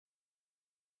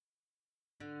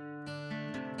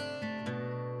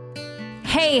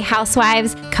Hey,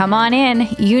 housewives, come on in.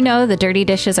 You know the dirty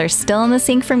dishes are still in the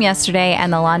sink from yesterday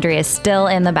and the laundry is still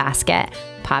in the basket.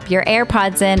 Pop your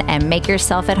AirPods in and make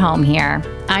yourself at home here.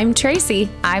 I'm Tracy.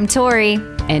 I'm Tori.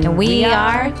 And we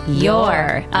are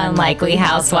your Unlikely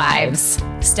Housewives.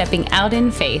 Stepping out in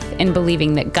faith and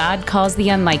believing that God calls the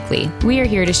unlikely, we are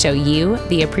here to show you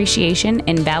the appreciation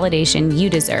and validation you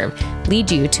deserve,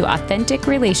 lead you to authentic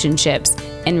relationships,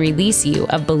 and release you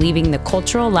of believing the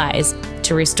cultural lies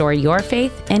to restore your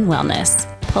faith and wellness.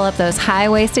 Pull up those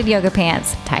high-waisted yoga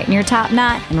pants, tighten your top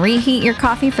knot, and reheat your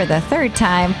coffee for the third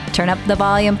time. Turn up the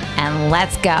volume, and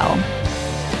let's go.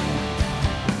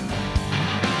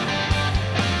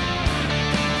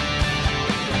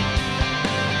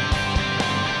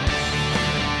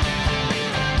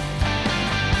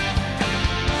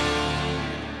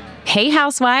 Hey,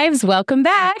 housewives, welcome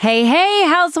back. Hey,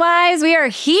 housewives, we are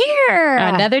here.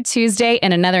 Another Tuesday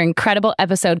and another incredible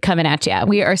episode coming at you.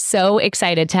 We are so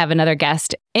excited to have another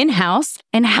guest in-house.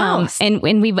 And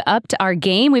when we've upped our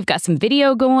game, we've got some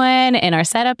video going and our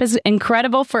setup is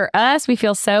incredible for us. We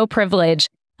feel so privileged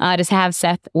to have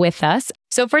Seth with us.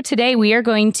 So for today, we are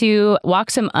going to walk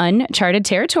some uncharted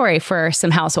territory for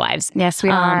some housewives. Yes, we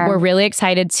are. We're really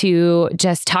excited to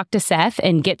just talk to Seth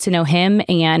and get to know him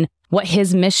and what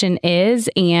his mission is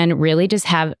and really just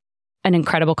have an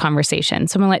incredible conversation.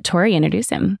 So I'm going to let Tori introduce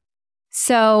him.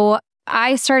 So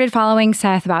I started following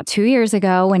Seth about 2 years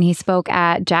ago when he spoke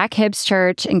at Jack Hibbs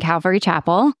Church in Calvary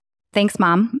Chapel. Thanks,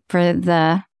 Mom, for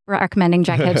the recommending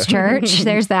Jack Hibbs Church.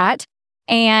 There's that.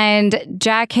 And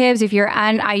Jack Hibbs, if you're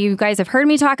on, you guys have heard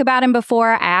me talk about him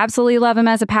before. I absolutely love him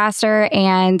as a pastor.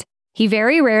 And he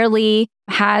very rarely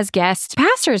has guest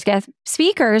pastors, guest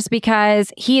speakers,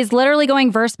 because he is literally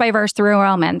going verse by verse through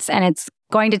Romans, and it's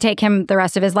going to take him the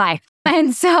rest of his life.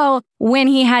 And so when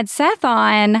he had Seth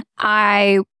on,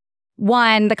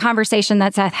 the conversation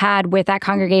that Seth had with that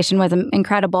congregation was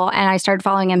incredible, and I started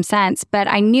following him since, but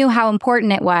I knew how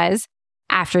important it was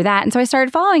after that. And so I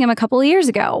started following him a couple of years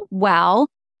ago. Well,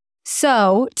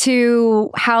 so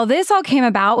to how this all came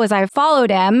about was I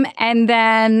followed him, and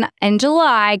then in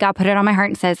July, God put it on my heart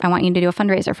and says, I want you to do a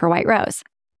fundraiser for White Rose.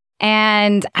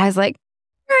 And I was like,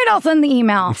 all right, I'll send the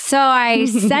email. So I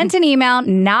sent an email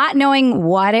not knowing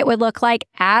what it would look like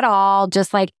at all.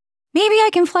 Just like, maybe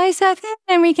I can fly Seth in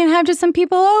and we can have just some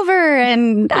people over.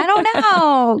 And I don't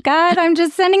know. God, I'm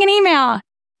just sending an email.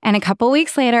 And a couple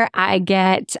weeks later, I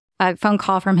get a phone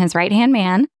call from his right-hand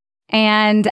man.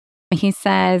 And he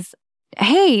says,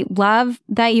 hey, love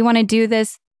that you want to do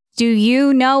this. Do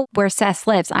you know where Seth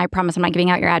lives? I promise I'm not giving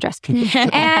out your address.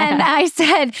 And I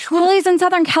said, well, he's in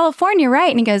Southern California, right?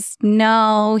 And he goes,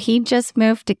 no, he just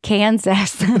moved to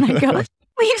Kansas. And I go,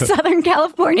 leave Southern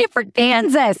California for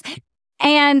Kansas.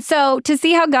 And so to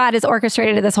see how God has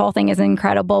orchestrated this whole thing is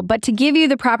incredible. But to give you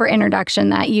the proper introduction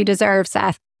that you deserve,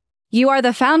 Seth, you are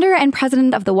the founder and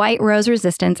president of the White Rose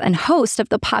Resistance and host of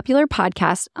the popular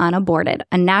podcast Unaborted.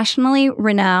 A nationally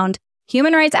renowned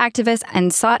human rights activist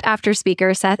and sought-after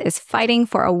speaker, Seth is fighting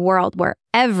for a world where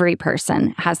every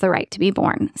person has the right to be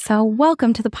born. So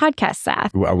welcome to the podcast,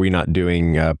 Seth. Are we not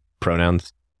doing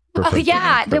pronouns? Oh,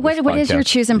 yeah. What is your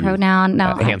choosing pronoun?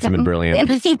 No, handsome and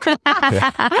brilliant. I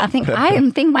think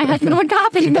my husband would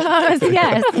copy those.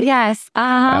 Yes.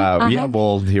 Yeah,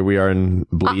 well, here we are in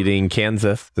Bleeding,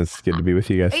 Kansas. It's good to be with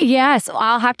you guys. Yes.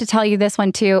 I'll have to tell you this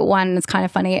one, too. One that's kind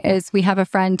of funny is we have a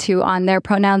friend, too, on their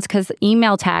pronouns, because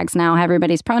email tags now have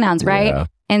everybody's pronouns, right? Yeah.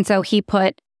 And so he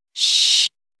put sh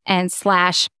and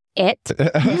slash it. So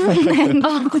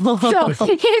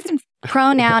his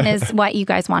pronoun is what you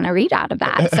guys want to read out of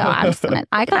that. So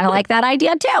I kind of like that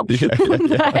idea too.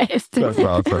 That's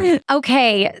awesome.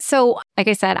 Okay. So like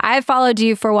I said, I've followed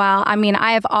you for a while. I mean,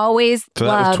 I have always So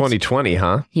that was 2020,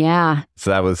 huh? Yeah. So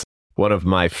that was one of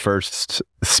my first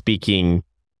speaking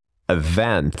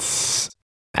events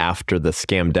after the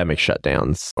scamdemic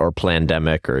shutdowns or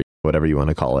plandemic or whatever you want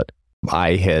to call it.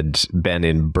 I had been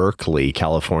in Berkeley,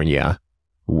 California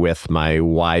with my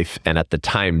wife and at the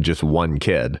time just one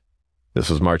kid. This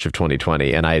was March of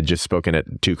 2020, and I had just spoken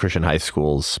at 2 Christian high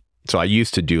schools. So I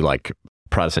used to do like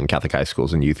Protestant Catholic high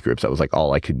schools and youth groups. That was like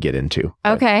all I could get into.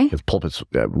 Okay. Because pulpits,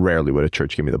 rarely would a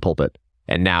church give me the pulpit.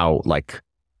 And now like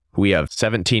we have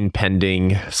 17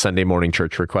 pending Sunday morning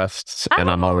church requests, and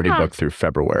I'm already booked through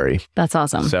February. That's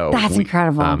awesome. So that's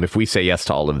incredible. If we say yes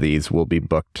to all of these, we'll be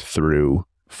booked through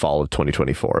fall of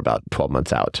 2024, about 12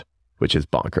 months out, which is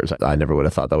bonkers. I never would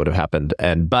have thought that would have happened.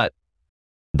 But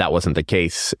that wasn't the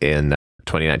case in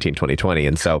 2019, 2020.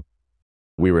 And so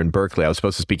we were in Berkeley. I was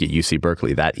supposed to speak at UC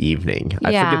Berkeley that evening.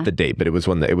 I forget the date, but it was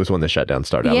when the shutdown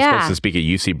started. I was supposed to speak at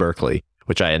UC Berkeley,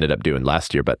 which I ended up doing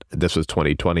last year, but this was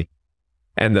 2020.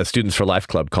 And the Students for Life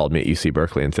Club called me at UC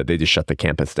Berkeley and said they just shut the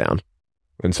campus down.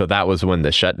 And so that was when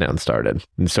the shutdown started.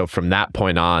 And so from that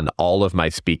point on, all of my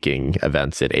speaking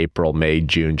events in April, May,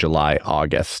 June, July,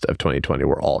 August of 2020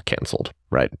 were all canceled,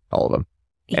 right? All of them.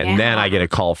 Yeah. And then I get a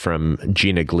call from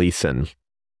Gina Gleason,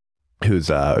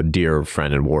 who's a dear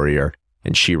friend and warrior,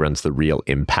 and she runs the Real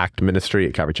Impact Ministry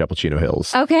at Calvary Chapel, Chino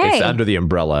Hills. Okay. It's under the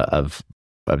umbrella of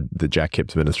the Jack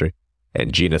Hibbs Ministry.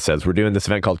 And Gina says, we're doing this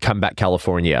event called Come Back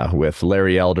California with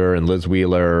Larry Elder and Liz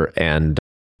Wheeler and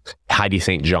Heidi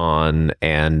St. John,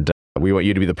 and we want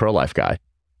you to be the pro-life guy.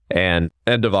 And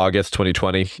end of August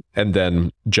 2020, and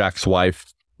then Jack's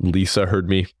wife, Lisa, heard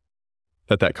me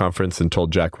at that conference and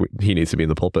told Jack he needs to be in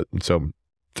the pulpit. And so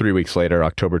 3 weeks later,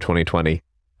 October 2020,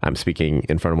 I'm speaking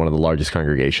in front of one of the largest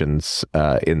congregations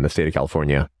in the state of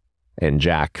California. And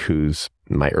Jack, who's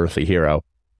my earthly hero,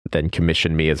 then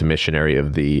commissioned me as a missionary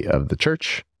of the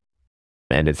church.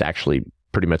 And it's actually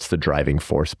pretty much the driving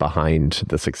force behind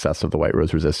the success of the White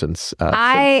Rose Resistance.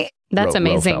 That's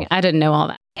amazing. I didn't know all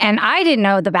that. And I didn't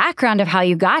know the background of how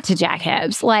you got to Jack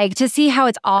Hibbs, like to see how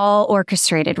it's all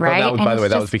orchestrated, right? Well, by the way,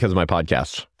 that was because of my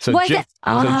podcast. So just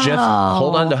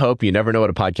hold on to hope. You never know what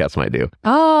a podcast might do.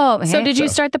 Oh, okay. So did you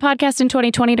start the podcast in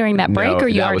 2020 during that break, or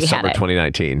you already had it? That was summer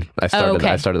 2019. I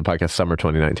started the podcast summer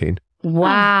 2019.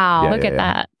 Wow. Look at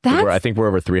that. I think we're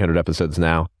over 300 episodes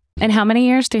now. And how many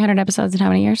years? 300 episodes in how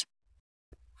many years?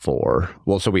 4.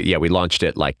 Well, so we launched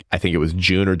it I think it was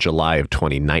June or July of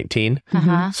 2019.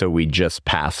 Uh-huh. So we just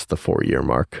passed the 4-year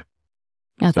mark.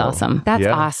 That's awesome. That's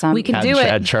awesome. We can do it.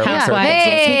 Had Charlie Yes, we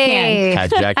can. Had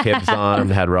Jack Hibbs on,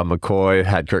 had Rob McCoy,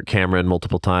 had Kirk Cameron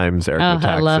multiple times, Eric Metaxas.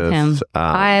 I love him.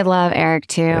 I love Eric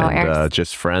too. And,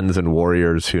 just friends and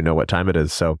warriors who know what time it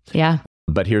is. So yeah.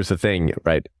 But here's the thing,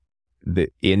 right? The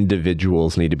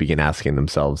individuals need to begin asking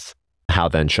themselves, how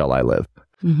then shall I live?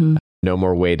 Mm-hmm. No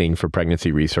more waiting for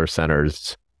pregnancy resource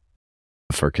centers,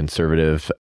 for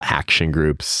conservative action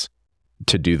groups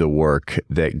to do the work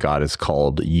that God has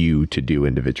called you to do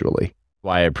individually.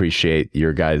 Why I appreciate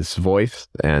your guys' voice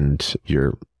and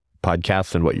your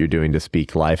podcast and what you're doing to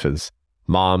speak life as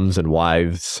moms and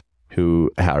wives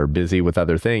who are busy with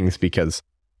other things, because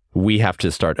we have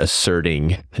to start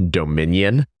asserting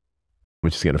dominion,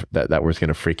 which is that word's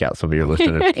gonna freak out some of your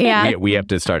listeners. Yeah. We have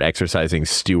to start exercising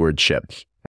stewardship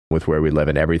with where we live,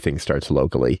 and everything starts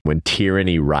locally. When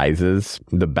tyranny rises,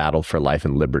 the battle for life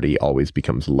and liberty always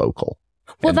becomes local.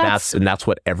 Well, and that's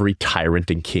what every tyrant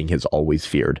and king has always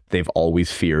feared. They've always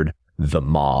feared the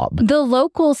mob. The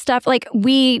local stuff,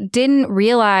 we didn't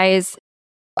realize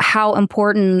how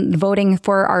important voting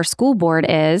for our school board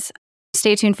is.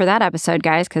 Stay tuned for that episode,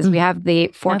 guys, because we have the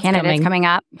 4 candidates coming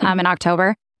up in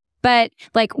October. But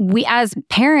we as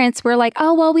parents, we're like,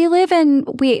 oh, well,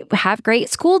 we have great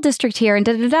school district here and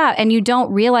da-da-da. And you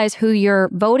don't realize who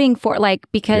you're voting for,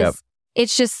 because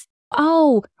it's just,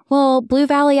 oh, well, Blue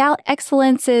Valley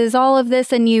Excellence is all of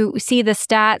this. And you see the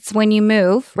stats when you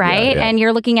move, right? Yeah. And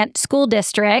you're looking at school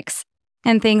districts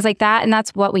and things like that. And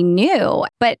that's what we knew.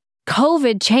 But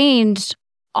COVID changed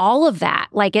all of that.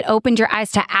 It opened your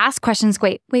eyes to ask questions.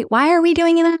 Wait, why are we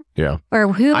doing that? Yeah.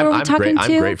 Or who are we talking to?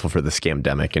 I'm grateful for the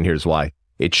scamdemic, and here's why.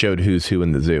 It showed who's who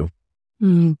in the zoo.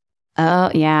 Mm.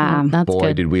 Oh, yeah. That's Boy,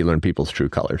 good. did we learn people's true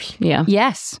colors. Yeah.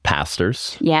 Yes.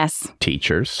 Pastors. Yes.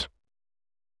 Teachers.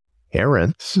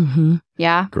 Parents. Mm-hmm.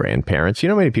 Yeah. Grandparents. You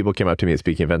know how many people came up to me at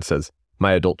speaking events says,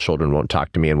 my adult children won't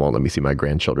talk to me and won't let me see my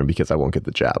grandchildren because I won't get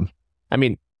the jab. I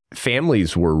mean,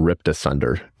 families were ripped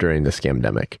asunder during the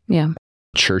scamdemic. Yeah.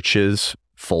 Churches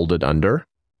folded under.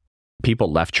 People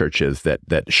left churches that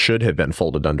should have been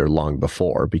folded under long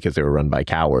before because they were run by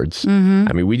cowards. Mm-hmm.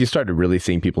 I mean, we just started really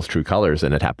seeing people's true colors,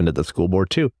 and it happened at the school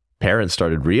board too. Parents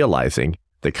started realizing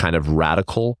the kind of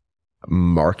radical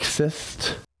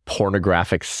Marxist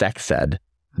pornographic sex ed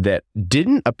that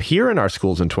didn't appear in our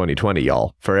schools in 2020,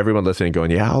 y'all. For everyone listening going,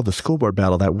 the school board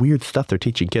battle, that weird stuff they're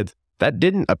teaching kids, that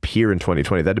didn't appear in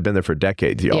 2020. That had been there for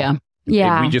decades, y'all. Yeah.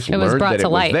 Yeah. We just learned that it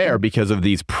was there because of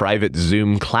these private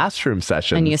Zoom classroom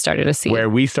sessions. And you started to see where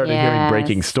we started hearing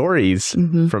breaking stories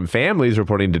from families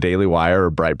reporting to Daily Wire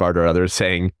or Breitbart or others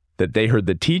saying that they heard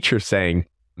the teacher saying,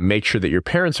 make sure that your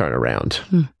parents aren't around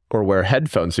or wear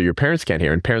headphones so your parents can't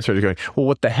hear. And parents started going, well,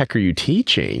 what the heck are you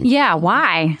teaching? Yeah,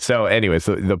 why? So anyways,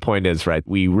 the point is, right,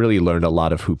 we really learned a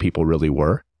lot of who people really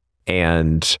were.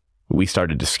 And we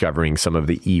started discovering some of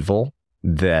the evil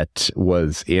that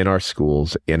was in our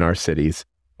schools, in our cities.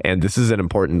 And this is an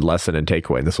important lesson and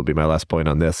takeaway, and this will be my last point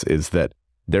on this, is that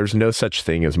there's no such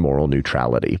thing as moral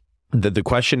neutrality. The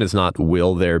question is not,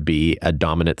 will there be a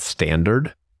dominant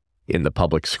standard in the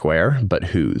public square, but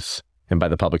whose? And by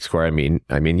the public square, I mean,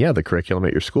 the curriculum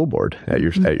at your school board, at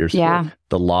your school,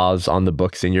 the laws on the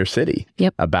books in your city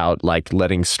about like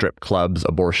letting strip clubs,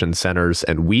 abortion centers,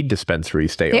 and weed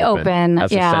dispensaries stay open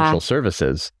as essential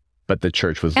services. But the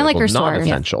church was labeled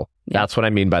non-essential. Yeah. That's what I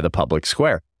mean by the public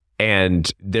square.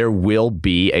 And there will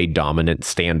be a dominant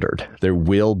standard. There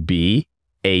will be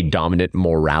a dominant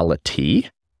morality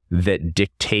that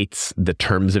dictates the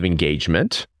terms of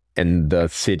engagement in the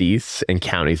cities and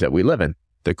counties that we live in.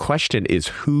 The question is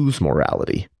whose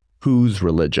morality, whose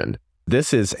religion?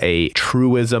 This is a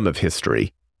truism of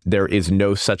history. There is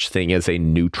no such thing as a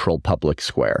neutral public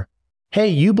square. Hey,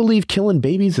 you believe killing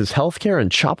babies is healthcare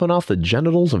and chopping off the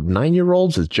genitals of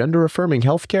 9-year-olds is gender-affirming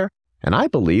healthcare? And I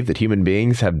believe that human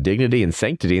beings have dignity and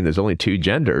sanctity and there's only 2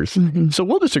 genders. So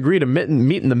we'll just agree to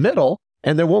meet in the middle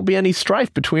and there won't be any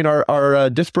strife between our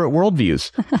disparate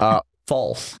worldviews.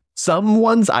 False.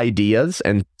 Someone's ideas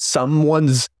and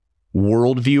someone's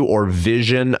worldview or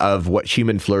vision of what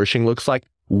human flourishing looks like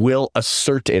will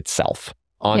assert itself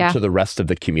onto the rest of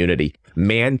the community.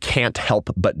 Man can't help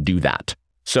but do that.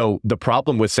 So the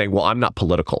problem with saying, well, I'm not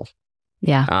political.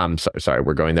 Yeah. Sorry,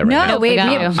 we're going there right now.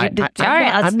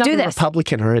 I'm not a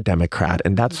Republican or a Democrat,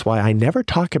 and that's why I never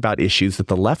talk about issues that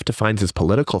the left defines as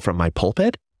political from my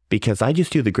pulpit, because I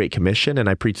just do the Great Commission and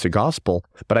I preach the gospel,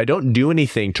 but I don't do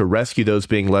anything to rescue those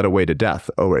being led away to death.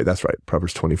 Oh, right, that's right.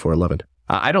 Proverbs 24:11.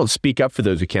 I don't speak up for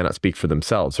those who cannot speak for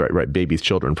themselves, right? Babies,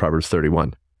 children, Proverbs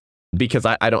 31. Because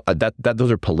I don't,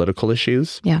 those are political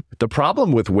issues. Yeah. The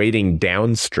problem with wading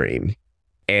downstream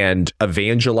and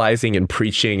evangelizing and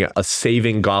preaching a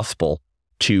saving gospel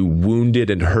to wounded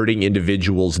and hurting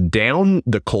individuals down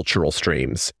the cultural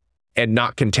streams and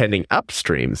not contending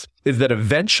upstreams is that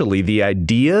eventually the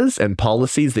ideas and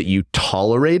policies that you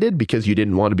tolerated because you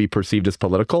didn't want to be perceived as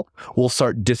political will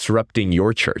start disrupting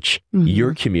your church,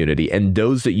 your community, and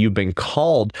those that you've been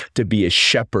called to be a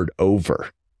shepherd over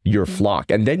your flock.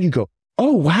 And then you go,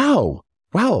 oh,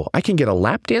 wow, I can get a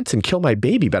lap dance and kill my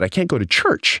baby, but I can't go to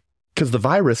church. Because the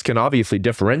virus can obviously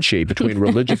differentiate between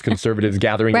religious conservatives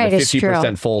gathering in a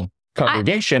 50% full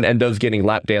congregation and those getting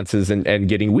lap dances and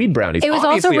getting weed brownies. It was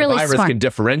obviously also really a virus smart. can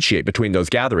differentiate between those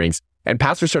gatherings. And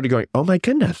pastors started going, oh my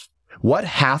goodness, what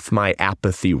hath my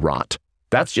apathy wrought?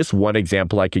 That's just one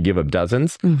example I could give of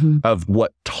dozens of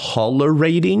what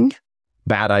tolerating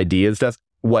bad ideas does,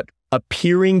 what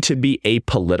appearing to be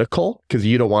apolitical, because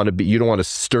you don't want to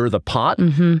stir the pot,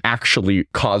 actually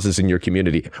causes in your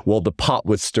community. Well, the pot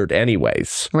was stirred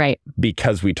anyways, right?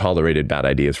 Because we tolerated bad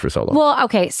ideas for so long. Well,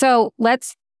 okay, so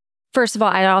first of all,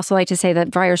 I'd also like to say that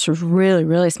virus was really,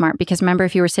 really smart, because remember,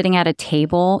 if you were sitting at a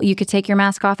table, you could take your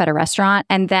mask off at a restaurant,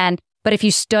 but if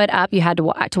you stood up, you had to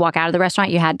walk out of the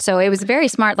restaurant. So it was very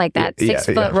smart, like that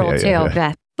 6-foot rule too.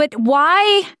 Yeah. But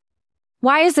why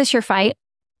is this your fight?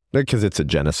 Because it's a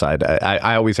genocide.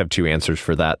 I always have 2 answers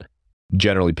for that.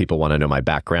 Generally, people want to know my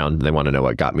background. They want to know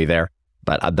what got me there.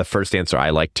 But the first answer I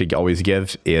like to always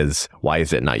give is, why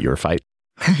is it not your fight?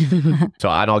 So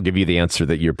I'll give you the answer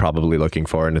that you're probably looking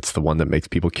for, and it's the one that makes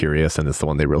people curious, and it's the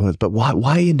one they realize. But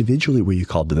why individually were you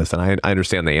called to this? And I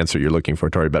understand the answer you're looking for,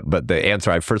 Tori, but the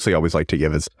answer I firstly always like to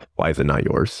give is, why is it not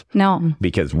yours? No.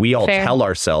 Because we all tell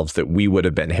ourselves that we would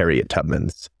have been Harriet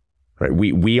Tubmans. Right?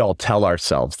 We all tell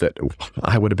ourselves that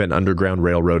I would have been Underground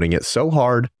Railroading it so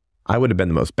hard, I would have been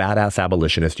the most badass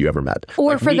abolitionist you ever met.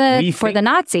 Or for the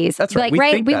Nazis. That's right.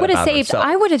 We would have saved.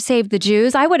 I would have saved the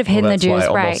Jews. I would have hidden the Jews.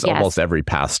 Almost every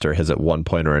pastor has at one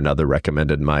point or another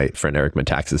recommended my friend Eric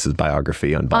Metaxas'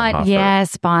 biography on Bonhoeffer.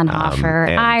 Yes,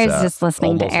 Bonhoeffer. I was just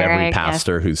listening to Eric. Almost every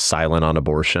pastor who's silent on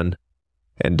abortion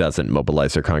and doesn't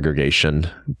mobilize their congregation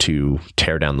to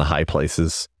tear down the high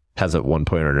places has at one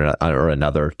point or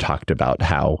another talked about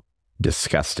how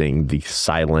disgusting the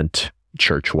silent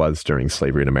church was during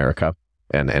slavery in America,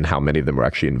 and how many of them were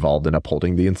actually involved in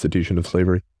upholding the institution of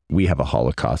slavery. We have a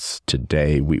Holocaust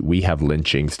today. We have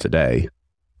lynchings today.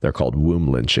 They're called womb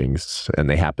lynchings, and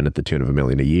they happen at the tune of $1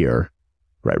 million a year.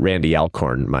 Right? Randy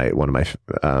Alcorn, one of my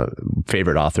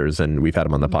favorite authors, and we've had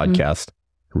him on the podcast.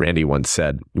 Randy once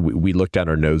said, we looked down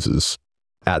our noses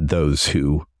at those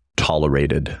who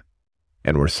tolerated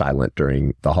and were silent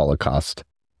during the Holocaust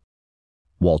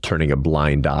while turning a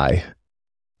blind eye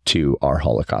to our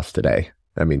Holocaust today.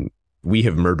 I mean, we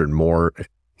have murdered more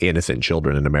innocent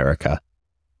children in America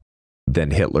than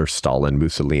Hitler, Stalin,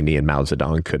 Mussolini, and Mao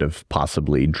Zedong could have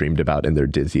possibly dreamed about in their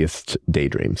dizziest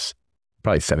daydreams.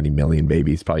 Probably 70 million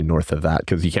babies, probably north of that,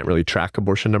 because you can't really track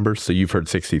abortion numbers. So you've heard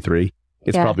 63.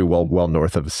 It's probably well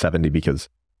north of 70, because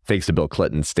thanks to Bill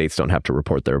Clinton, states don't have to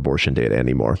report their abortion data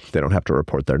anymore. They don't have to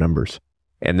report their numbers.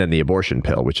 And then the abortion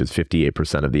pill, which is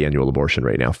 58% of the annual abortion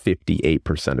rate now.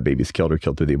 58% of babies killed are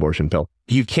killed through the abortion pill.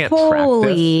 You can't track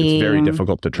this. It's very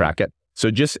difficult to track it. So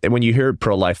just when you hear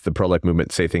pro-life, the pro-life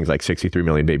movement say things like 63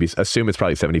 million babies, assume it's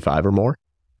probably 75 or more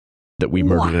that we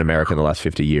murdered in America in the last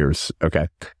 50 years. Okay.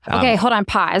 Okay, hold on.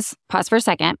 Pause for a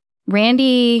second.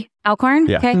 Randy Alcorn.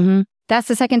 Yeah. Okay. Mm-hmm. That's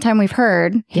the second time we've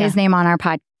heard his name on our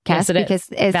podcast. Yes, it because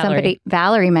is.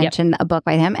 Valerie mentioned a book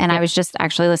by him, and I was just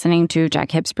actually listening to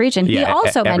Jack Hibbs preach, and he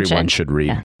also everyone mentioned should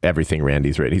read everything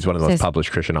Randy's written. He's one of the most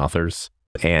published Christian authors,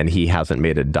 and he hasn't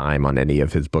made a dime on any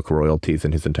of his book royalties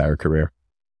in his entire career.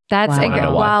 That's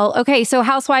well, okay. So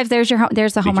Housewives, there's the homework.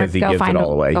 Because he gives it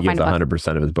all away. He gives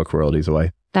 100% of his book royalties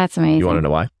away. That's amazing. You want to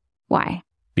know why? Why?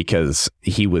 Because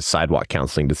he was sidewalk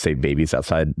counseling to save babies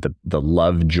outside the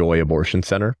Lovejoy Abortion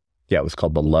Center. Yeah, it was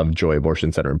called the Lovejoy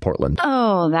Abortion Center in Portland.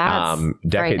 Oh, that's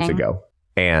decades ago.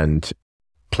 And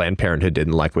Planned Parenthood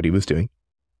didn't like what he was doing.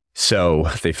 So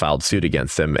they filed suit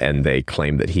against him, and they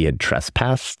claimed that he had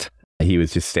trespassed. He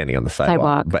was just standing on the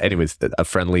sidewalk. But anyways, a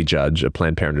friendly judge, a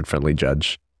Planned Parenthood friendly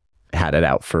judge, had it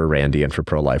out for Randy and for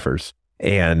pro-lifers.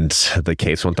 And the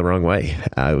case went the wrong way.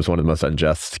 It was one of the most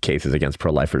unjust cases against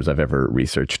pro-lifers I've ever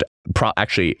researched.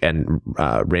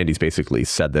 Randy's basically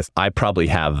said this. I probably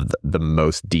have the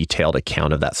most detailed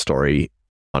account of that story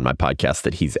on my podcast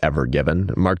that he's ever given.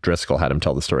 Mark Driscoll had him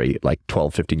tell the story like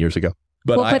 12, 15 years ago.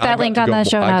 But we'll put that link on the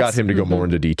show notes. I got him to go more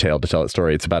into detail to tell that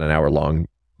story. It's about an hour long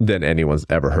than anyone's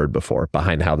ever heard before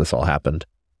behind how this all happened.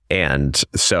 And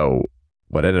so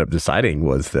what I ended up deciding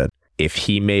was that if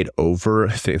he made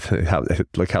over,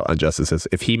 look how unjust this is.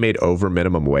 If he made over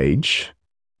minimum wage,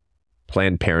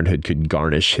 Planned Parenthood could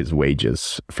garnish his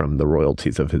wages from the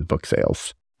royalties of his book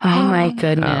sales. Oh my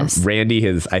goodness. Randy,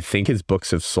 I think his books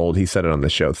have sold, he said it on the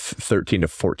show, $13 to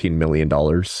 $14 million.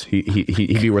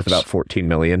 He'd be worth about $14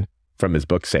 million from his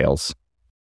book sales.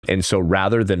 And so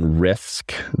rather than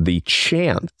risk the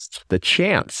chance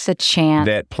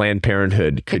that Planned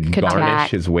Parenthood could garnish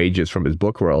his wages from his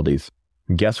book royalties,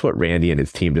 guess what Randy and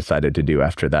his team decided to do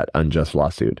after that unjust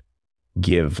lawsuit?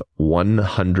 Give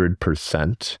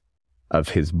 100% of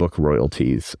his book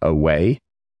royalties away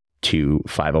to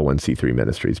 501c3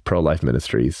 ministries, pro-life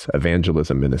ministries,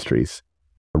 evangelism ministries,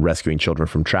 rescuing children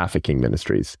from trafficking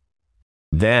ministries.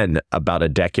 Then about a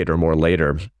decade or more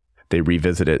later, they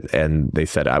revisited and they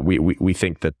said, we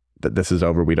think that this is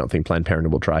over. We don't think Planned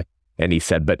Parenthood will try. And he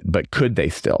said, but could they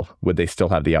still? Would they still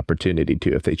have the opportunity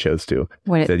to if they chose to?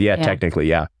 He said, technically,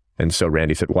 yeah. And so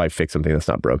Randy said, why fix something that's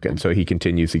not broken? So he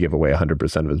continues to give away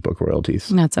 100% of his book royalties.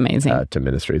 That's amazing. To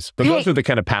ministries. But those are the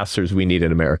kind of pastors we need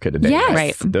in America today. Yes.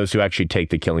 Right. Those who actually take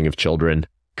the killing of children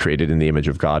created in the image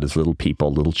of God as little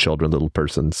people, little children, little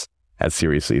persons, as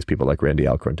seriously as people like Randy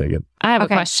Alcorn take it. I have a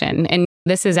question. And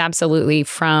this is absolutely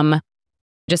from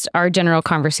just our general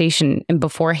conversation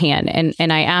beforehand.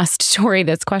 And I asked Tori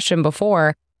this question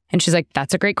before, and she's like,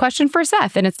 that's a great question for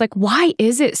Seth. And it's like, why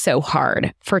is it so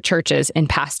hard for churches and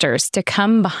pastors to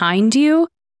come behind you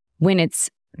when it's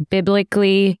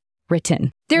biblically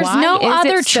written? There's no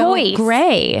other choice.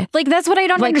 Gray. Like, that's what I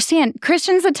don't understand.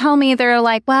 Christians that tell me, they're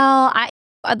like, well,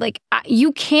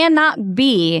 you cannot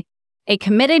be a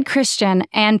committed Christian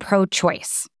and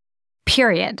pro-choice.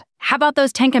 Period. How about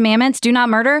those 10 commandments? Do not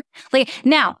murder.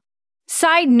 Now,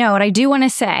 side note, I do want to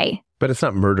say. But it's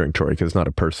not murdering, Tori, because it's not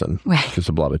a person. It's just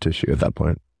a blob of tissue at that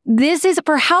point. This is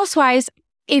for Housewives.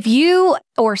 If you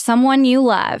or someone you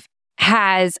love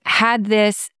has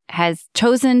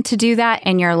chosen to do that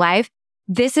in your life,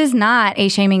 this is not a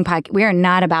shaming podcast. We are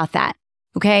not about that.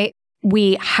 Okay.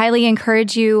 We highly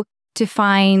encourage you to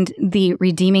find the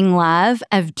redeeming love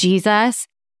of Jesus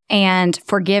and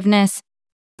forgiveness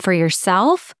for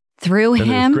yourself through him.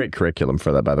 There's great curriculum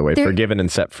for that, by the way. Forgiven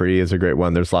and Set Free is a great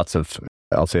one. There's lots of,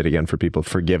 I'll say it again for people,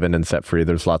 Forgiven and Set Free.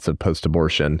 There's lots of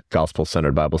post-abortion,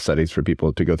 gospel-centered Bible studies for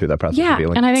people to go through that process of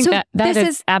healing. And I think that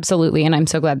is absolutely, and I'm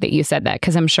so glad that you said that,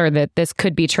 because I'm sure that this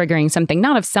could be triggering something,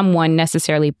 not of someone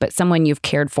necessarily, but someone you've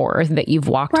cared for, that you've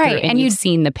walked through, and you've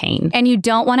seen the pain. And you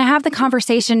don't want to have the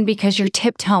conversation because you're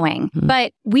tiptoeing. Mm-hmm.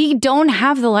 But we don't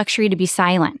have the luxury to be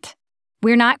silent.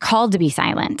 We're not called to be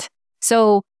silent.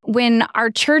 So when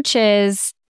our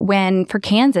churches, for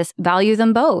Kansas, value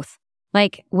them both.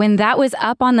 Like when that was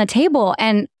up on the table,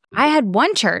 and I had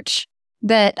one church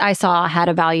that I saw had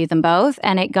to value them both,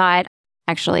 and it got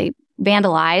actually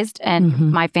vandalized,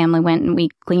 and my family went and we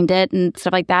cleaned it and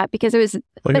stuff like that because it was.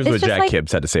 Well, here's what Jack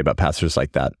Hibbs had to say about pastors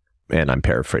like that, and I'm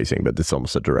paraphrasing, but this is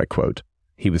almost a direct quote.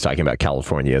 He was talking about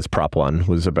California as Prop 1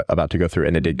 was about to go through,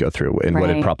 and it did go through. And what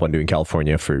did Prop 1 do in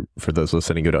California, for those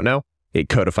listening who don't know? it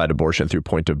codified abortion through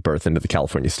point of birth into the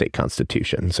California state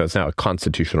constitution. So it's now a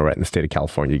constitutional right in the state of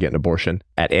California to get an abortion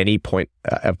at any point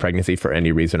of pregnancy for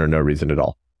any reason or no reason at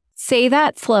all. Say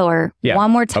that slower.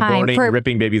 One more time. Aborting,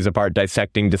 ripping babies apart,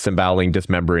 dissecting, disemboweling,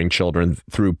 dismembering children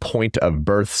through point of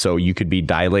birth. So you could be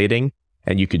dilating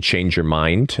and you could change your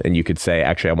mind and you could say,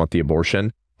 actually, I want the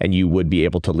abortion. And you would be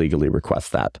able to legally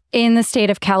request that. In the state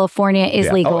of California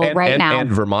is legal now.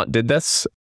 And Vermont did this.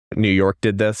 New York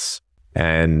did this.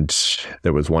 And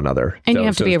there was one other. And you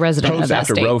have to be a resident of that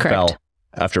state, correct?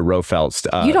 After Roe fell,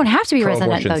 you don't have to be a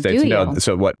resident, though, do you? No,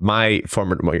 so what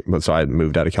so I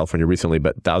moved out of California recently,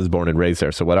 but I was born and raised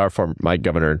there. So what my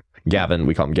governor, Gavin,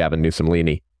 we call him Gavin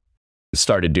Newsom-Leaney,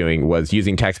 started doing was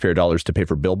using taxpayer dollars to pay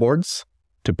for billboards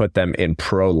to put them in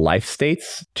pro-life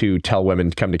states to tell women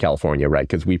to come to California, right?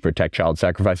 Because we protect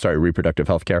reproductive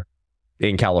health care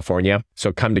in California.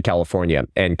 So come to California.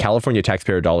 And California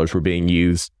taxpayer dollars were being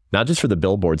used not just for the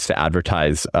billboards to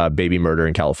advertise baby murder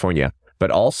in California,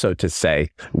 but also to say,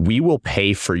 we will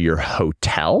pay for your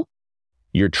hotel,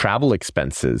 your travel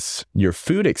expenses, your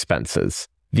food expenses,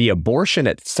 the abortion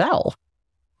itself.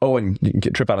 Oh, and you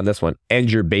can trip out on this one,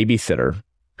 and your babysitter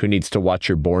who needs to watch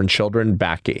your born children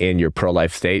back in your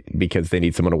pro-life state because they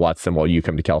need someone to watch them while you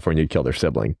come to California to kill their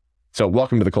sibling. So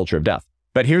welcome to the culture of death.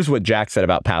 But here's what Jack said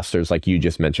about pastors like you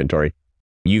just mentioned, Tori.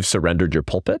 You've surrendered your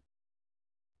pulpit.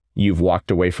 You've walked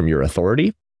away from your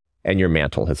authority and your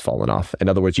mantle has fallen off. In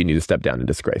other words, you need to step down in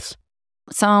disgrace.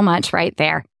 So much right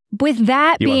there. With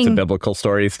that you want some biblical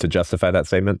stories to justify that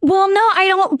statement? Well, no, I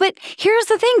don't. But here's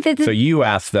the thing. So you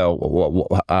asked, though,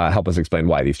 help us explain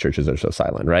why these churches are so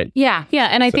silent, right? Yeah. Yeah.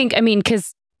 And I think,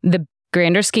 because the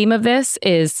grander scheme of this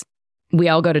is we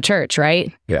all go to church,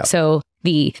 right? Yeah. So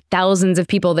the thousands of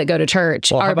people that go to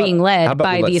church are being led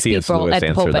by these people at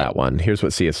the pulpit. That one. Here's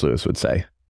what C.S. Lewis would say.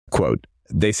 Quote,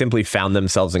 they simply found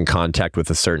themselves in contact with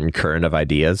a certain current of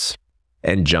ideas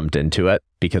and jumped into it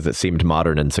because it seemed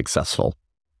modern and successful.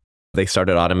 They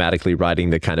started automatically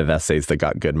writing the kind of essays that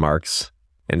got good marks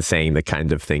and saying the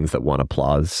kind of things that won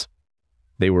applause.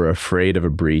 They were afraid of a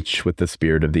breach with the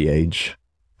spirit of the age,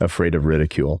 afraid of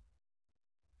ridicule.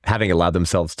 Having allowed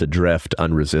themselves to drift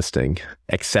unresisting,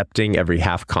 accepting every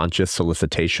half-conscious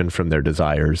solicitation from their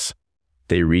desires,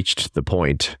 they reached the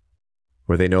point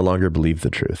where they no longer believed the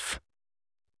truth.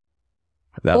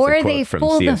 That's a quote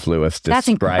from C.S. Lewis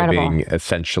describing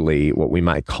essentially what we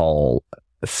might call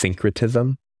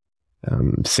syncretism.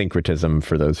 Syncretism,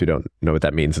 for those who don't know what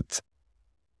that means, it's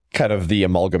kind of the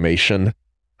amalgamation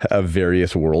of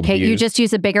various worldviews. Okay, you just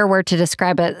use a bigger word to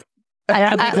describe it.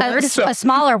 A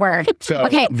smaller word. So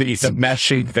okay. The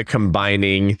meshing, the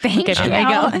combining. Thank you.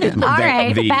 All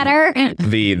right, better.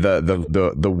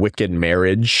 The wicked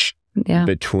marriage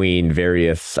between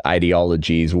various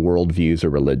ideologies, worldviews, or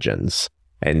religions.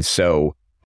 And so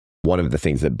one of the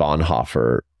things that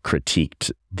Bonhoeffer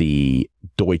critiqued the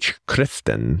Deutsche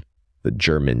Christen, the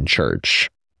German church,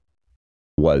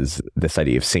 was this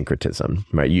idea of syncretism,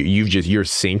 right? You're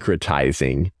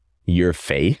syncretizing your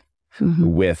faith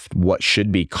with what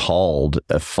should be called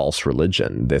a false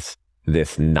religion, this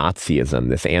Nazism,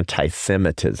 this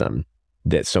anti-Semitism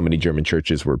that so many German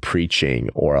churches were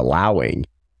preaching or allowing.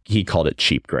 He called it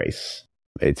cheap grace.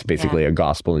 It's basically a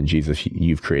gospel in Jesus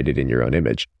you've created in your own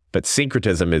image. But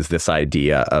syncretism is this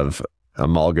idea of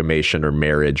amalgamation or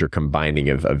marriage or combining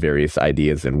of various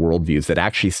ideas and worldviews that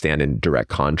actually stand in direct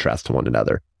contrast to one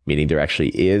another, meaning there actually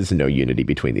is no unity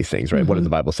between these things, right? What does the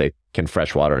Bible say? Can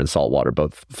fresh water and salt water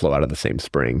both flow out of the same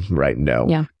spring, right? No.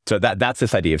 Yeah. So that's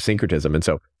this idea of syncretism. And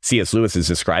so C.S. Lewis is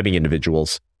describing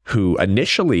individuals who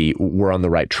initially were on the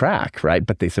right track, right?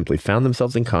 But they simply found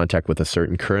themselves in contact with a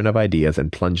certain current of ideas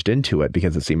and plunged into it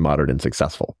because it seemed modern and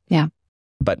successful. Yeah.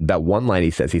 But that one line he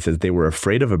says they were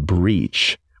afraid of a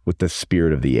breach with the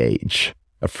spirit of the age,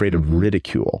 afraid of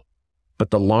ridicule. But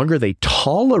the longer they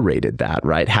tolerated that,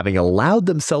 right, having allowed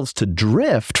themselves to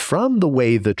drift from the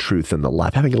way, the truth, and the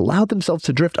life, having allowed themselves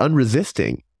to drift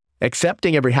unresisting,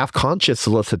 accepting every half-conscious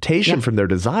solicitation from their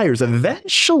desires,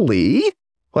 eventually,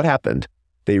 what happened?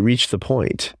 They reached the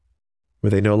point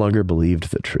where they no longer believed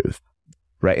the truth,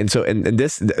 right? And so, and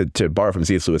this, to borrow from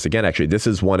C.S. Lewis again, actually, this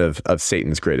is one of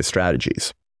Satan's greatest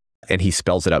strategies. And he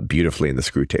spells it out beautifully in the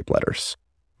Screwtape Letters,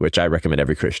 which I recommend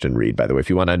every Christian read, by the way,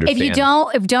 if you want to understand. If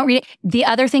you don't read it, the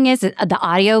other thing is the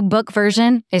audiobook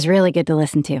version is really good to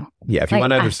listen to. Yeah, if you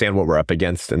want to understand what we're up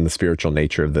against and the spiritual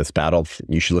nature of this battle,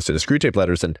 you should listen to Screwtape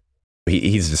Letters. And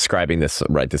he's describing this,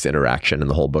 right, this interaction in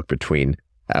the whole book between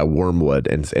Wormwood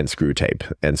and Screwtape.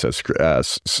 And so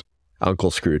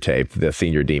Uncle Screwtape, the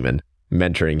senior demon,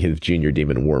 mentoring his junior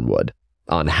demon Wormwood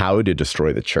on how to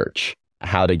destroy the church,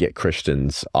 how to get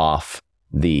Christians off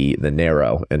the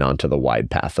narrow and onto the wide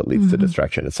path that leads to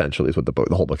destruction, essentially, is what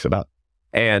the whole book's about.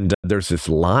 And there's this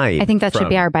line. I think that should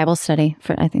be our Bible study.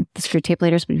 I think the Screwtape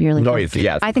Leaders would be really good.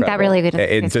 I think that really good.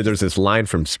 And so there's this line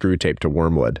from Screwtape to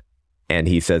Wormwood. And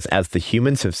he says, as the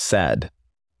humans have said,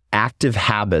 active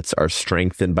habits are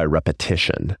strengthened by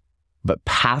repetition, but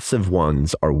passive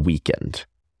ones are weakened.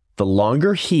 The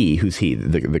longer who's he,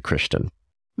 the Christian,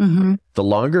 the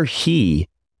longer he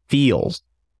feels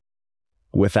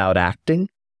without acting,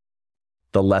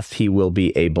 the less he will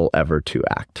be able ever to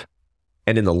act.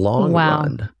 And in the long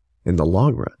run,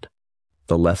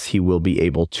 the less he will be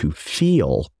able to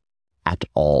feel at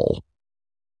all.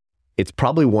 It's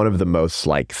probably one of the most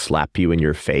like slap you in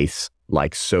your face,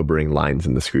 like sobering lines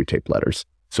in the Screwtape letters.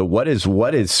 So what is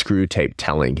Screwtape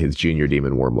telling his junior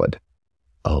demon Wormwood?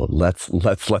 Oh, let's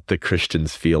let the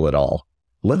Christians feel it all.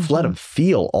 Let's let them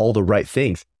feel all the right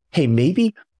things. Hey,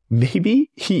 maybe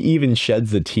he even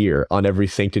sheds a tear on every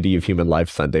Sanctity of Human Life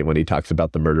Sunday when he talks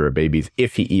about the murder of babies,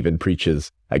 if he even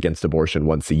preaches against abortion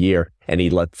once a year, and he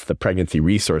lets the Pregnancy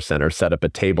Resource Center set up a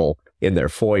table in their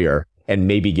foyer and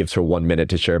maybe gives her 1 minute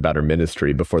to share about her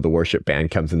ministry before the worship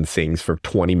band comes and sings for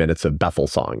 20 minutes of Bethel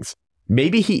songs.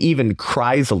 Maybe he even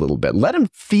cries a little bit. Let him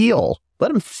feel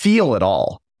it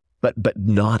all, but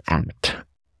not act.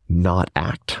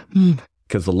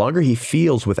 Because the longer he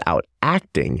feels without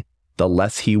acting, the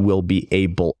less he will be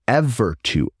able ever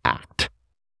to act.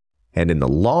 And in the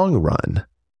long run,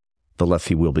 the less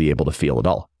he will be able to feel at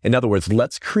all. In other words,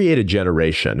 let's create a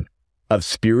generation of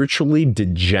spiritually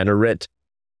degenerate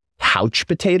couch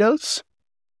potatoes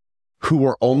who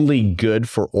are only good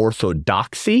for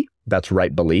orthodoxy, that's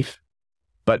right belief,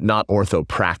 but not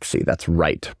orthopraxy, that's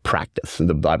right practice. And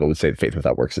the Bible would say faith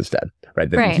without works is dead, right?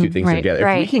 These two things are together.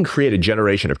 If we can create a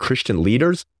generation of Christian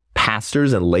leaders,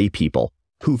 pastors, and lay people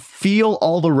who feel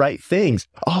all the right things.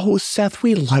 Oh, Seth,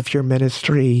 we love your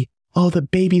ministry. Oh, the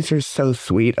babies are so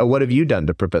sweet. Oh, what have you done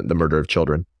to prevent the murder of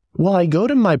children? Well, I go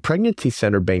to my pregnancy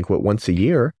center banquet once a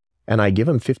year and I give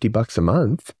them $50 a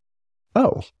month.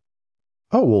 Oh,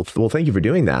 well, thank you for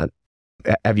doing that.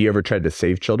 Have you ever tried to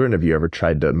save children? Have you ever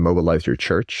tried to mobilize your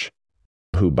church,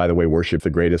 who, by the way, worship the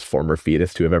greatest former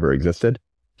fetus to have ever existed,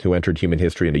 who entered human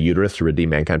history into uterus to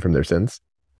redeem mankind from their sins?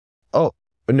 Oh,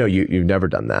 no, you've never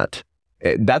done that.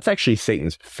 That's actually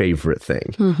Satan's favorite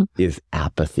thing, is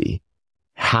apathy.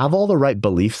 Have all the right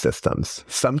belief systems,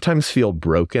 sometimes feel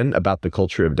broken about the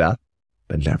culture of death,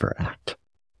 but never act.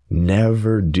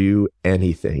 Never do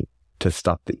anything to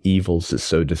stop the evils that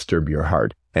so disturb your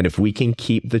heart. And if we can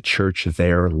keep the church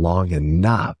there long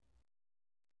enough,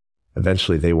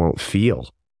 eventually they won't feel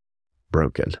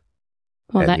broken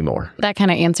anymore. That kind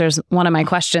of answers one of my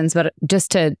questions, but just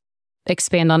to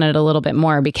expand on it a little bit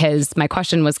more, because my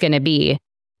question was going to be,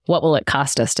 what will it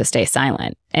cost us to stay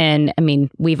silent? And I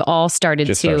mean, we've all started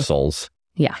just our souls.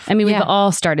 Yeah. I mean, we've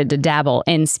all started to dabble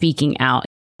in speaking out.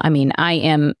 I mean, I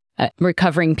am a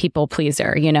recovering people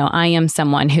pleaser. You know, I am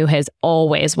someone who has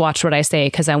always watched what I say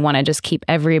because I want to just keep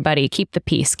the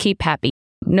peace, keep happy,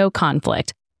 no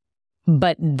conflict.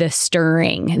 But the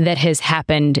stirring that has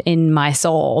happened in my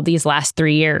soul these last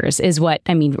 3 years is what,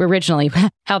 I mean, originally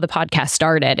how the podcast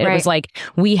started. It was like,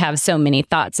 we have so many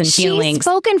thoughts and feelings. She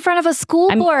spoke in front of a school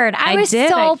board. I was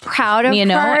so proud of her. You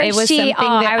know, it was something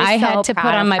that I had to put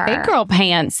on my big girl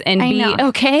pants and be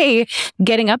okay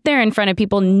getting up there in front of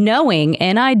people, knowing,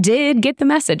 and I did get the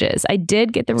messages. I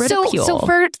did get the ridicule.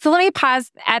 So let me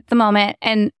pause at the moment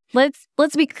and let's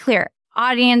be clear.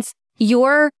 Audience,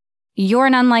 you're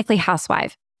an unlikely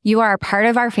housewife. You are a part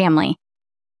of our family.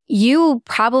 You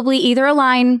probably either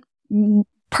align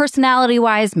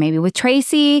personality-wise, maybe with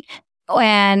Tracy,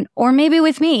 or maybe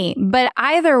with me. But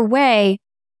either way,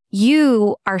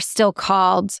 you are still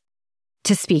called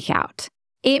to speak out.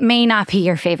 It may not be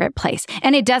your favorite place.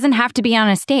 And it doesn't have to be on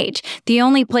a stage. The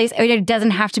only place, it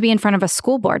doesn't have to be in front of a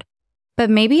school board. But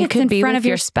maybe it's in front of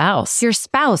your spouse. Your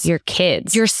spouse. Your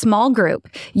kids. Your small group.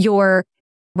 Your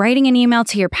writing an email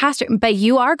to your pastor, but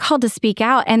you are called to speak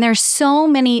out. And there's so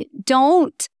many,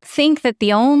 don't think that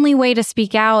the only way to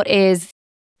speak out is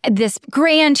this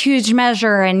grand, huge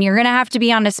measure. And you're going to have to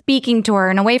be on a speaking tour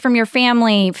and away from your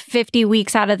family 50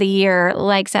 weeks out of the year,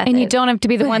 like Seth. And you don't have to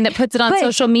be the one that puts it on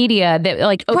social media that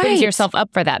like opens yourself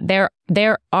up for that.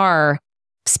 There are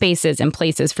spaces and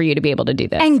places for you to be able to do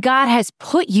this. And God has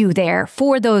put you there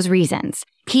for those reasons.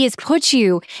 He has put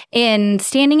you in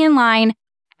standing in line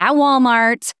at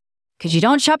Walmart, because you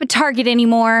don't shop at Target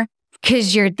anymore,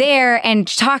 because you're there and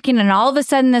talking, and all of a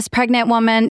sudden this pregnant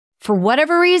woman, for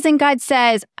whatever reason, God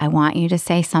says, I want you to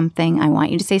say something. I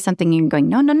want you to say something. You're going,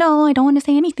 no, I don't want to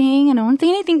say anything. I don't want to say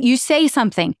anything. You say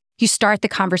something. You start the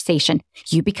conversation.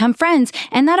 You become friends,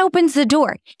 and that opens the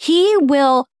door. He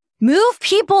will move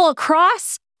people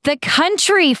across the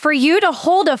country for you to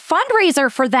hold a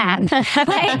fundraiser for them.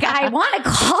 Like, I want to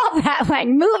call that like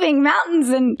moving mountains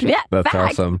and That's back.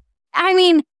 awesome. I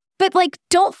mean, but like,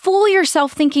 don't fool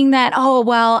yourself thinking that, oh,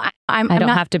 well, I don't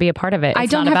have to be a part of it.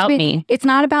 It's not about me. It's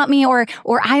not about me, or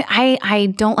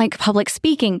I don't like public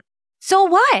speaking. So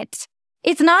what?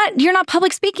 You're not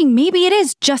public speaking. Maybe it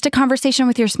is just a conversation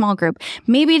with your small group.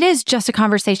 Maybe it is just a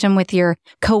conversation with your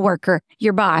coworker,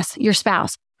 your boss, your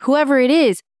spouse, whoever it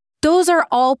is. Those are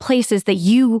all places that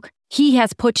He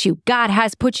has put you, God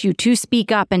has put you to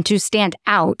speak up and to stand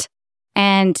out.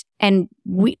 And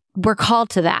we're called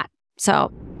to that.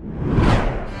 So.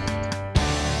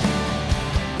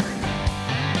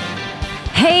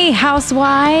 Hey,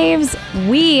 housewives,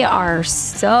 we are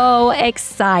so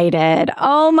excited.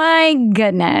 Oh my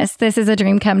goodness, this is a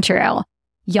dream come true.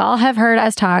 Y'all have heard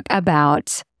us talk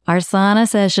about our sauna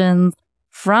sessions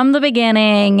from the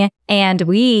beginning, and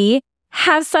we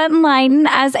have Sutton Lighten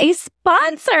as a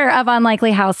sponsor of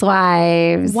Unlikely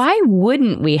Housewives. Why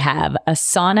wouldn't we have a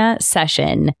sauna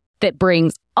session that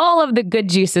brings all of the good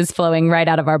juices flowing right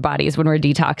out of our bodies when we're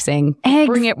detoxing?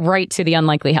 Bring it right to the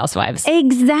Unlikely Housewives.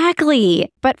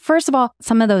 Exactly. But first of all,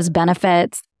 some of those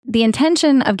benefits, the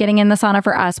intention of getting in the sauna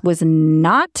for us was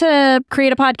not to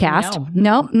create a podcast.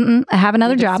 No. Have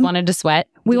another job. We wanted to sweat.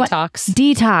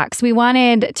 Detox. We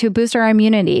wanted to boost our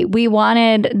immunity. We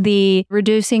wanted the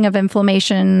reducing of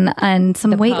inflammation and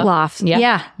some weight loss.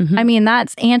 Yeah. Mm-hmm. I mean,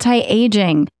 that's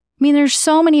anti-aging. I mean, there's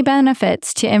so many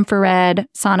benefits to infrared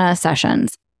sauna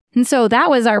sessions. And so that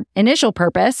was our initial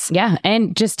purpose. Yeah.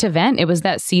 And just to vent, it was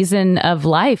that season of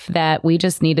life that we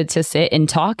just needed to sit and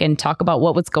talk about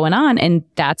what was going on. And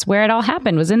that's where it all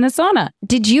happened, was in the sauna.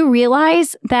 Did you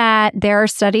realize that there are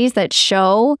studies that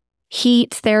show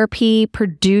heat therapy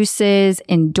produces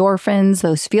endorphins,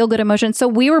 those feel-good emotions? So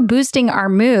we were boosting our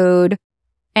mood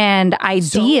and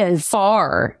ideas.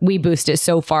 We boosted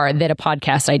so far that a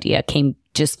podcast idea came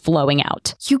just flowing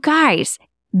out. You guys,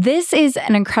 this is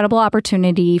an incredible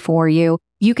opportunity for you.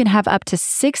 You can have up to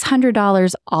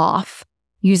 $600 off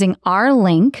using our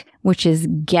link, which is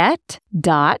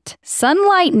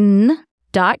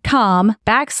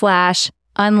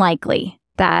get.sunlighten.com/unlikely.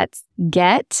 That's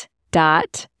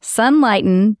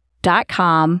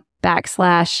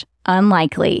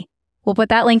get.sunlighten.com/unlikely. We'll put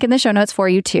that link in the show notes for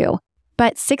you too.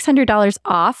 But $600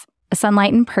 off a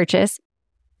Sunlighten purchase.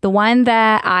 The one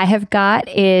that I have got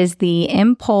is the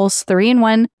Impulse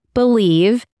 3-in-1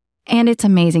 Believe, and it's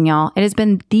amazing, y'all. It has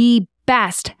been the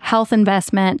best health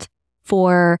investment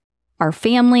for our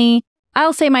family.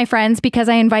 I'll say my friends because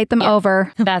I invite them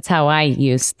over. That's how I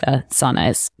use the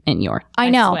saunas in your.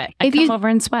 I know. Sweat. I come over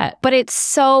and sweat. But it's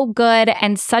so good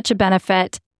and such a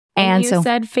benefit. And you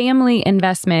said family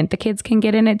investment. The kids can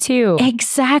get in it too.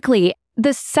 Exactly.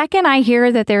 The second I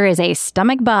hear that there is a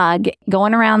stomach bug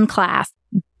going around class,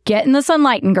 get in the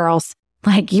Sunlighten, girls.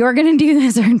 Like, you're going to do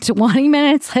this in 20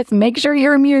 minutes. Let's make sure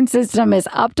your immune system is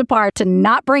up to par to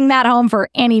not bring that home for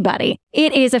anybody.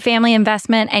 It is a family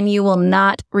investment and you will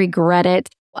not regret it.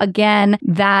 Again,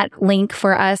 that link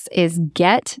for us is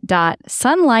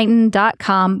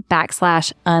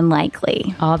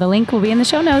get.sunlighten.com/unlikely. All the link will be in the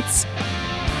show notes.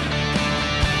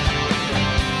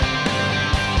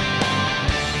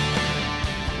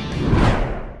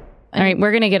 All right,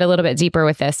 we're going to get a little bit deeper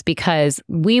with this because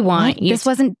we want you. This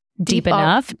wasn't deep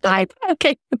enough.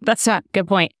 Okay, that's not a good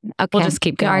point. Okay. We'll just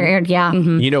keep going. Yeah.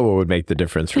 Mm-hmm. You know what would make the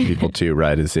difference for people too,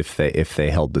 right? Is if they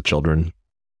held the children.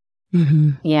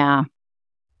 Mm-hmm. Yeah.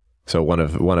 So one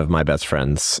of my best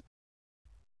friends,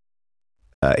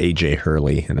 AJ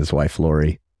Hurley and his wife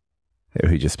Lori,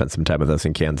 who just spent some time with us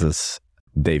in Kansas,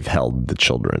 they've held the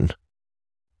children.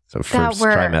 So first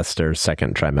trimester,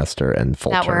 second trimester, and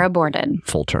full term. That were aborted.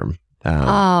 Full term.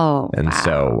 So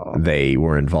they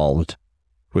were involved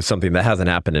with something that hasn't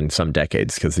happened in some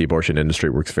decades because the abortion industry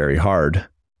works very hard,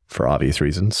 for obvious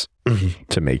reasons,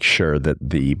 to make sure that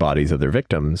the bodies of their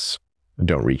victims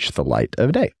don't reach the light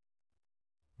of day.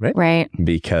 Right.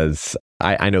 Because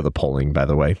I know the polling, by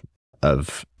the way,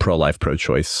 of pro-life,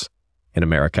 pro-choice in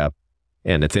America.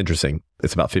 And it's interesting.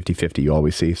 It's about 50-50 you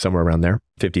always see, somewhere around there.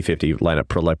 50-50 line up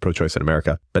pro-life, pro-choice in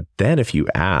America. But then if you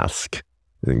ask,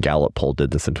 and Gallup poll did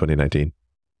this in 2019,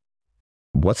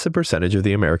 what's the percentage of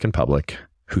the American public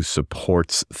who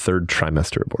supports third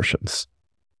trimester abortions?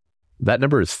 That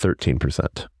number is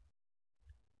 13%.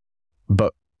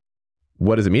 But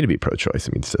what does it mean to be pro-choice?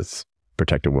 It means it's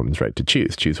protect a woman's right to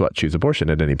choose. Choose what? Choose abortion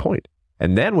at any point.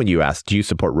 And then when you ask, do you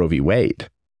support Roe v. Wade?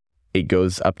 It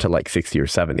goes up to like 60 or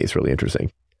 70. It's really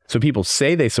interesting. So people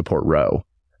say they support Roe,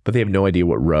 but they have no idea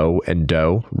what Roe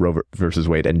versus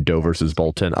Wade, and Doe versus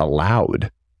Bolton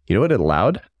allowed. You know what it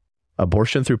allowed?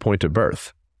 Abortion through point of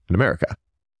birth in America.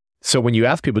 So when you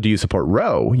ask people, do you support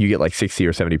Roe? You get like 60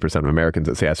 or 70% of Americans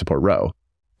that say, I support Roe.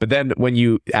 But then when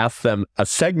you ask them a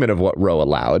segment of what Roe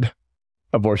allowed,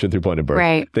 abortion through point of birth,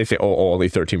 right, they say, only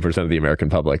 13% of the American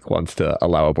public wants to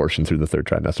allow abortion through the third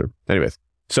trimester. Anyways,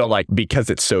 so like,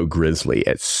 because it's so grisly,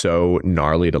 it's so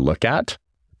gnarly to look at,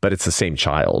 but it's the same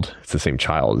child. It's the same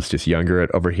child. It's just younger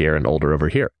over here and older over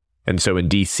here. And so in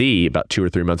DC, about 2 or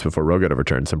 3 months before Roe got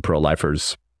overturned, some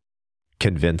pro-lifers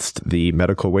convinced the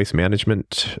medical waste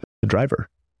management driver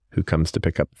who comes to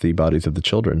pick up the bodies of the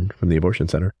children from the abortion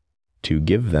center to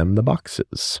give them the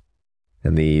boxes.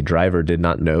 And the driver did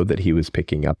not know that he was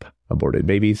picking up aborted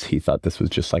babies. He thought this was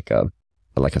just like a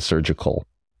surgical,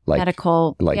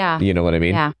 medical, yeah. You know what I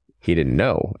mean? Yeah. He didn't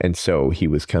know. And so he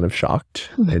was kind of shocked,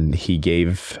 and he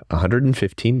gave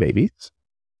 115 babies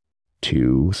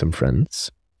to some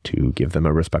friends to give them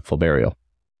a respectful burial.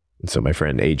 And so my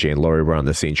friend AJ and Lori were on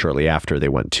the scene shortly after. They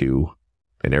went to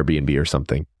an Airbnb or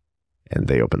something, and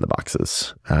they opened the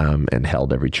boxes and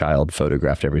held every child,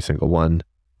 photographed every single one,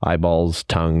 eyeballs,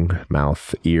 tongue,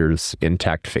 mouth, ears,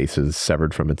 intact faces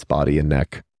severed from its body and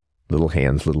neck, little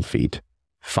hands, little feet.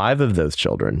 5 of those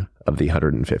children of the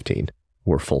 115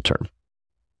 were full term.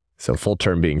 So full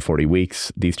term being 40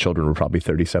 weeks, these children were probably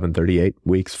 37, 38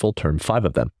 weeks, full term, 5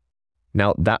 of them.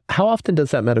 Now, how often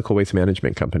does that medical waste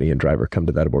management company and driver come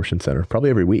to that abortion center? Probably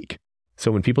every week.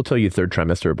 So when people tell you third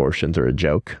trimester abortions are a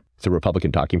joke, it's a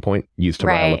Republican talking point used to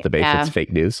rile up the base, it's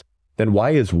fake news, then why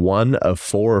is one of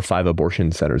 4 or 5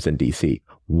 abortion centers in DC,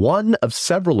 one of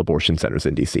several abortion centers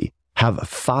in DC, have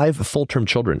 5 full-term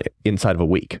children inside of a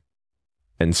week?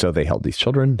 And so they held these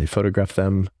children, they photographed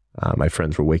them. My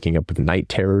friends were waking up with night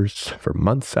terrors for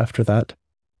months after that.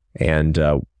 And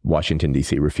Washington,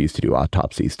 D.C. refused to do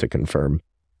autopsies to confirm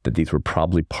that these were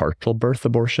probably partial birth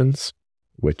abortions,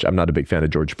 which I'm not a big fan of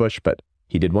George Bush, but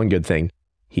he did one good thing.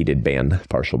 He did ban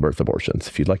partial birth abortions.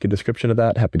 If you'd like a description of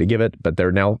that, happy to give it. But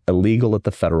they're now illegal at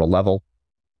the federal level.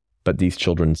 But these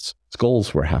children's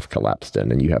skulls were half collapsed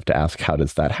in. And you have to ask, how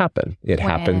does that happen? It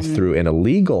happens through an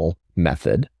illegal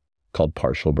method called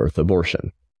partial birth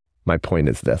abortion. My point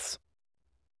is this.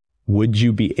 Would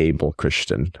you be able,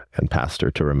 Christian and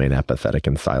pastor, to remain apathetic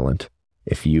and silent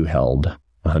if you held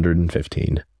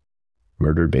 115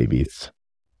 murdered babies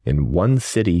in one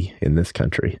city in this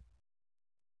country?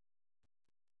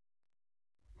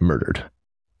 Murdered.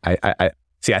 I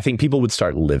think people would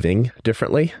start living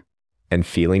differently and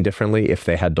feeling differently if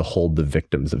they had to hold the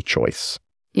victims of choice.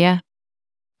 Yeah.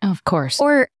 Of course.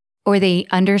 Or they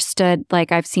understood,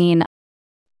 like I've seen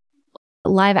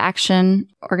live action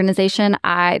organization,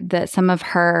 that some of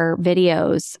her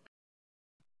videos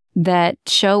that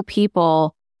show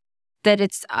people that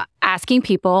it's asking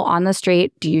people on the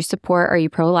street, do you support, are you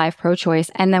pro-life,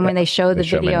 pro-choice? And then when they show the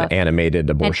video, an animated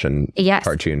abortion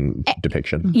cartoon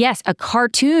depiction. Yes, a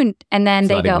cartoon. And then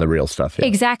they not go, even the real stuff. Yeah.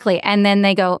 Exactly. And then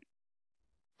they go,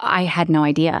 I had no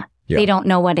idea. Yeah. They don't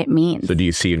know what it means. So do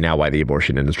you see now why the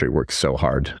abortion industry works so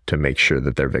hard to make sure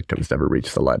that their victims never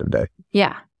reach the light of day?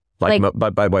 Yeah.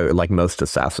 Like most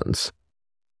assassins.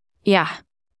 Yeah.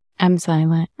 I'm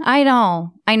silent. I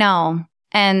know.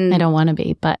 And I don't want to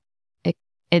be, but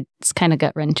it's kind of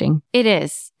gut-wrenching. It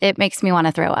is. It makes me want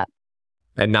to throw up.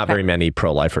 And not very many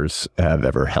pro-lifers have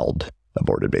ever held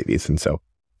aborted babies. And so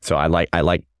I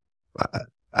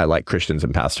like Christians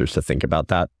and pastors to think about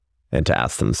that and to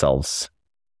ask themselves,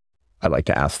 I like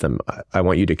to ask them, I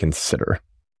want you to consider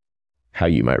how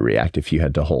you might react if you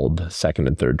had to hold second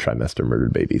and third trimester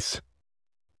murdered babies.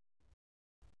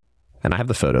 And I have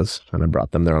the photos, and I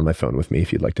brought them. They're on my phone with me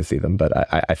if you'd like to see them. But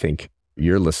I think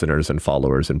your listeners and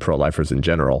followers and pro-lifers in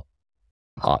general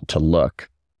ought to look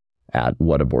at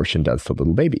what abortion does to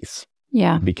little babies.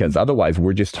 Yeah. Because otherwise,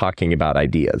 we're just talking about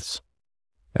ideas.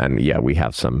 And yeah, we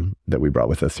have some that we brought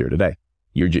with us here today.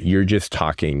 You're just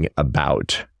talking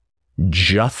about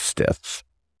justice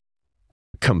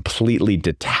completely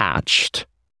detached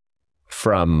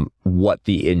from what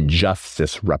the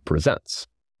injustice represents.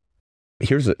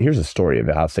 Here's a story of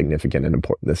how significant and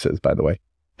important this is, by the way.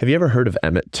 Have you ever heard of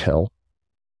Emmett Till?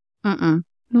 Mm-mm.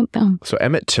 No. So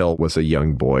Emmett Till was a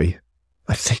young boy,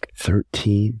 I think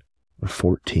 13 or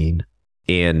 14,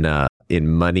 in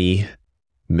Money,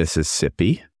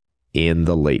 Mississippi in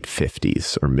the late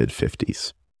 50s or mid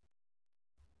 50s.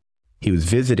 He was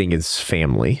visiting his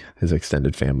family, his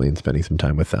extended family, and spending some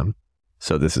time with them.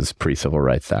 So this is pre-Civil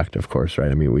Rights Act, of course,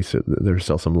 right? I mean, there's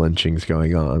still some lynchings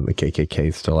going on. The KKK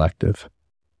is still active.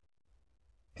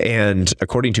 And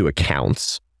according to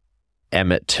accounts,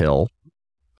 Emmett Till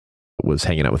was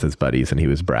hanging out with his buddies and he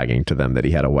was bragging to them that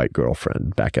he had a white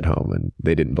girlfriend back at home, and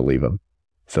they didn't believe him.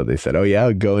 So they said, oh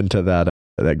yeah, go into that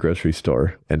grocery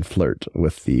store and flirt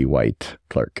with the white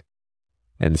clerk.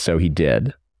 And so he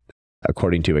did.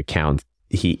 According to accounts,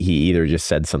 he either just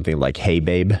said something like, hey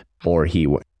babe, or he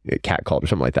catcalled or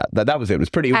something like that. That was it. It was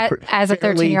pretty as a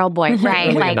 13-year-old boy,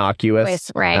 right? Like,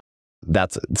 innocuous. Right.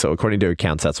 So according to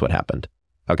accounts, that's what happened.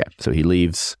 Okay, so he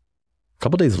leaves. A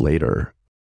couple days later,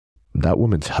 that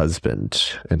woman's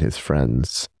husband and his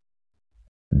friends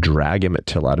drag Emmett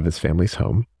Till out of his family's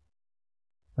home.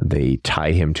 They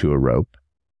tie him to a rope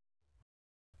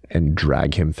and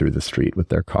drag him through the street with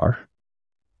their car.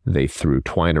 They threw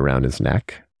twine around his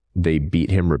neck. They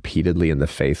beat him repeatedly in the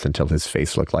face until his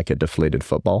face looked like a deflated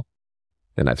football.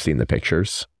 And I've seen the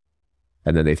pictures.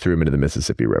 And then they threw him into the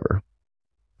Mississippi River.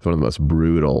 It's one of the most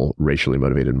brutal, racially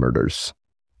motivated murders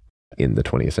in the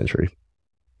 20th century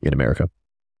in America.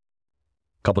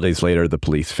 A couple days later, the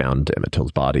police found Emmett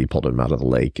Till's body, pulled him out of the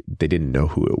lake. They didn't know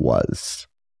who it was.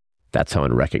 That's how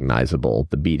unrecognizable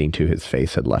the beating to his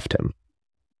face had left him.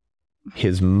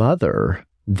 His mother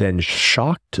then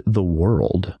shocked the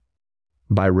world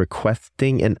by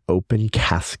requesting an open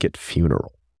casket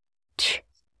funeral.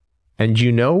 And do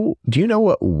you know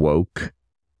what woke,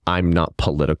 I'm not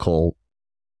political,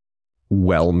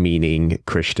 well-meaning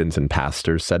Christians and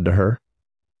pastors said to her?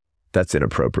 That's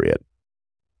inappropriate.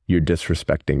 You're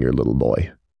disrespecting your little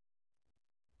boy.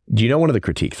 Do you know one of the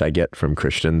critiques I get from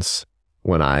Christians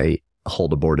when I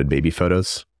hold aborted baby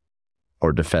photos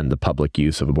or defend the public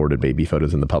use of aborted baby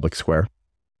photos in the public square?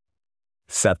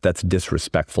 Seth, that's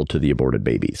disrespectful to the aborted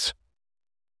babies.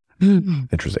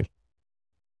 Interesting.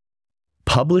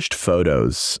 Published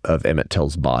photos of Emmett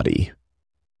Till's body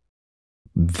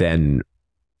then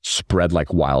spread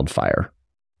like wildfire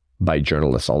by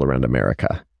journalists all around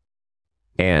America.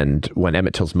 And when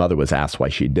Emmett Till's mother was asked why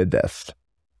she did this,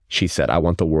 she said, I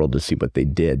want the world to see what they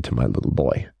did to my little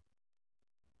boy.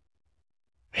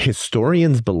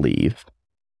 Historians believe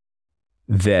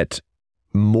that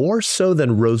more so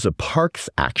than Rosa Parks'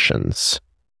 actions,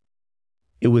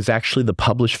 it was actually the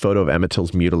published photo of Emmett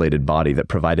Till's mutilated body that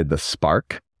provided the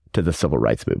spark to the civil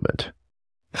rights movement.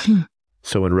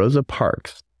 So when Rosa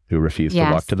Parks, who refused to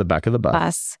walk to the back of the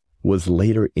bus, was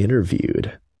later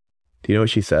interviewed, do you know what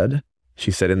she said?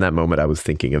 She said, in that moment, I was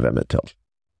thinking of Emmett Till.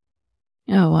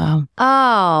 Oh, wow.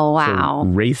 Oh, wow. So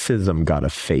racism got a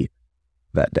fate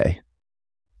that day.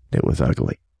 It was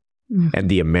ugly. And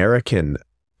the American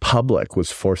public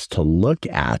was forced to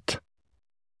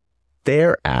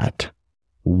stare at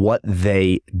what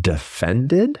they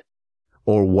defended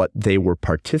or what they were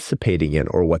participating in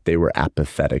or what they were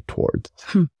apathetic towards.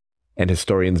 And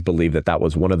historians believe that that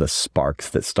was one of the sparks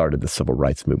that started the civil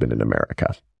rights movement in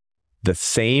America. The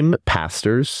same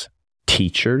pastors,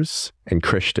 teachers, and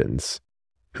Christians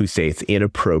who say it's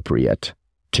inappropriate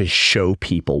to show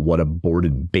people what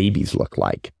aborted babies look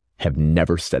like have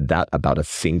never said that about a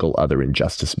single other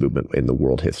injustice movement in the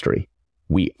world history.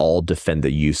 We all defend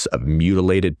the use of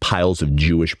mutilated piles of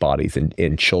Jewish bodies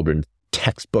in children's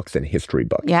textbooks and history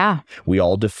books. Yeah. We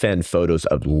all defend photos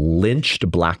of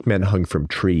lynched black men hung from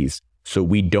trees so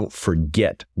we don't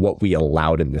forget what we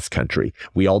allowed in this country.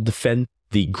 We all defend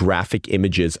the graphic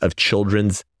images of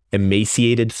children's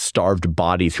emaciated, starved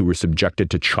bodies who were subjected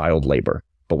to child labor.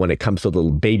 But when it comes to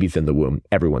little babies in the womb,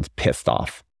 everyone's pissed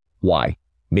off. Why?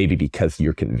 Maybe because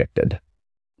you're convicted.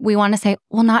 We want to say,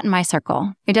 well, not in my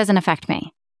circle. It doesn't affect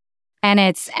me. And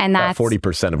that's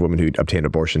 40% of women who obtain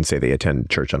abortion say they attend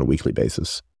church on a weekly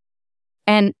basis.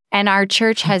 And our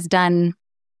church has done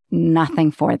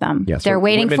nothing for them. Yes, they're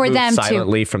waiting for them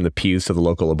silently from the pews to the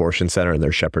local abortion center, and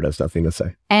their shepherd has nothing to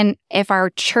say. And if our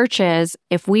churches,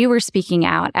 if we were speaking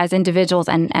out as individuals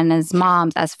and as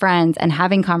moms, as friends, and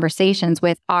having conversations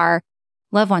with our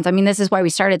loved ones, I mean, this is why we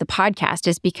started the podcast,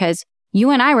 is because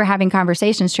you and I were having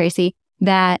conversations, Tracy,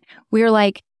 that we were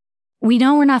like, we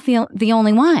know we're not the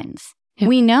only ones. Yeah.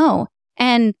 We know.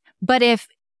 But if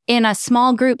in a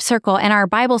small group circle in our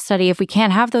Bible study, if we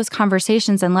can't have those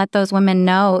conversations and let those women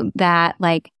know that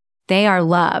like they are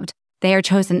loved, they are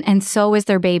chosen, and so is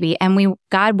their baby, and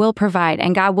God will provide,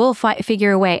 and God will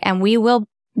figure a way, and we will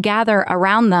gather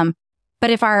around them. But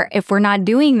if we're not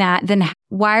doing that, then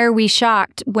why are we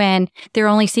shocked when they're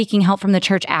only seeking help from the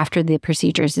church after the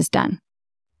procedures is done?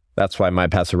 That's why my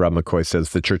pastor, Rob McCoy, says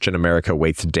the church in America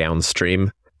waits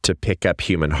downstream to pick up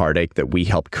human heartache that we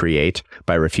help create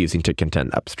by refusing to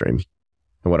contend upstream.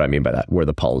 And what do I mean by that? Where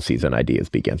the policies and ideas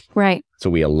begin. Right. So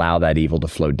we allow that evil to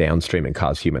flow downstream and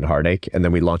cause human heartache. And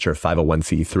then we launch our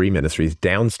 501c3 ministries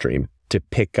downstream to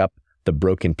pick up the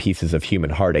broken pieces of human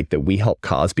heartache that we help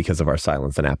cause because of our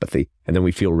silence and apathy. And then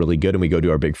we feel really good and we go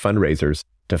do our big fundraisers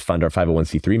to fund our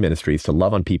 501c3 ministries, to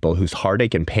love on people whose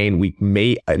heartache and pain we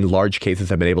may, in large cases,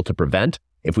 have been able to prevent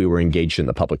if we were engaged in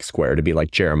the public square, to be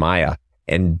like Jeremiah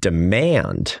and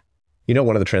demand.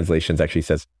 One of the translations actually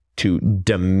says to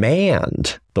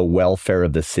demand the welfare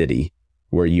of the city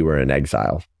where you are in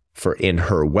exile, for in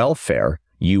her welfare,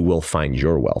 you will find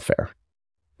your welfare.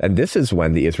 And this is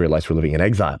when the Israelites were living in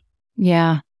exile.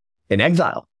 Yeah. In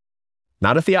exile.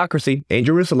 Not a theocracy, ain't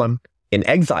Jerusalem, in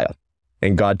exile.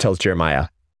 And God tells Jeremiah,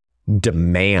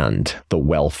 demand the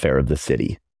welfare of the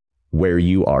city where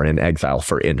you are in exile,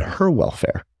 for in her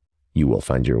welfare, you will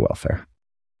find your welfare.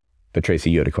 But Tracy,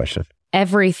 you had a question.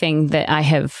 Everything that I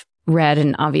have read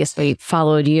and obviously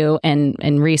followed you and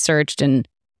researched and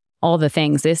all the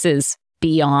things, this is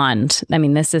beyond. I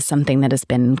mean, this is something that has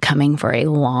been coming for a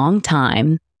long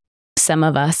time. Some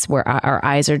of us, where our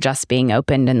eyes are just being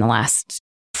opened in the last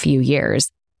few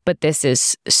years, but this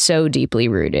is so deeply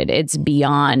rooted. It's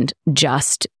beyond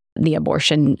just the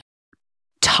abortion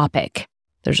topic.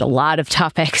 There's a lot of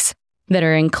topics that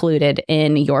are included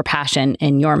in your passion,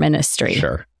 in your ministry.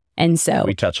 Sure. And so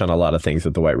we touch on a lot of things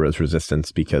at the White Rose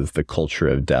Resistance because the culture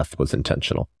of death was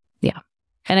intentional. Yeah.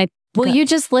 And will you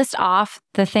just list off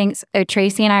the things,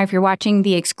 Tracy and I, if you're watching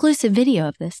the exclusive video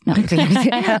of this, no,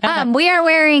 we are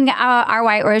wearing our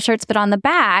White Rose shirts, but on the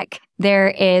back, there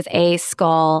is a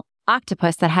skull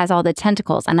octopus that has all the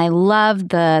tentacles. And I love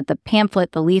the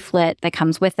pamphlet, the leaflet that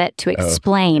comes with it to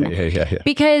explain. Yeah.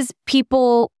 Because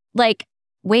people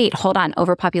wait, hold on,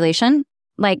 overpopulation?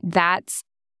 That's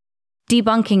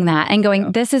debunking that and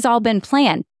going, this has all been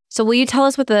planned. So will you tell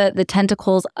us what the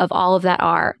tentacles of all of that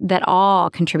are that all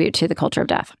contribute to the culture of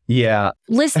death? Yeah.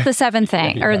 List the 7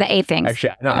 thing or the 8 things.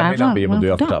 Actually, no, I may not be able to do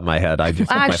it off the top of my head. I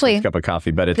just had my first cup of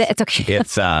coffee, but it's okay.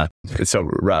 It's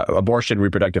abortion,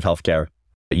 reproductive health care,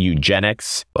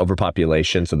 eugenics,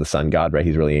 overpopulation. So the sun god, right?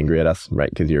 He's really angry at us, right?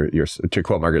 Because you're to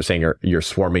quote Margaret Sanger, you're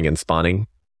swarming and spawning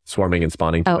too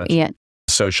much. Yeah.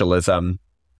 Socialism.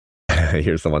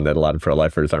 Here's the one that a lot of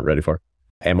pro-lifers aren't ready for.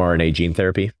 mRNA gene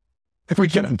therapy. We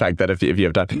can unpack that if you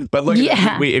have time. But look,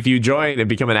 if you join and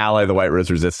become an ally of the White Rose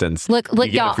Resistance, look,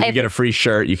 y'all. You get a free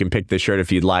shirt. You can pick this shirt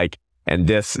if you'd like. And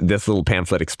this little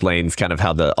pamphlet explains kind of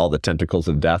how all the tentacles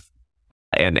of death.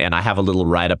 And I have a little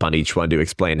write-up on each one to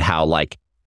explain how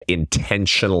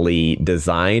intentionally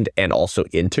designed and also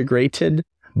integrated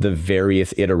the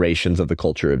various iterations of the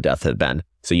culture of death have been.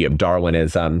 So you have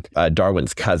Darwinism.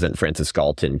 Darwin's cousin, Francis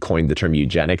Galton, coined the term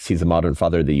eugenics. He's the modern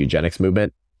father of the eugenics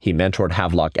movement. He mentored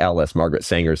Havelock Ellis, Margaret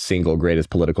Sanger's single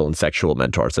greatest political and sexual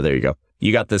mentor. So there you go.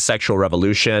 You got the sexual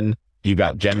revolution. You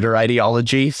got gender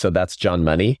ideology. So that's John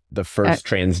Money, the first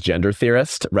transgender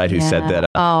theorist, right? Who said that.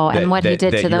 And what he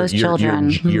did to those children.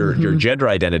 Your gender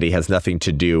identity has nothing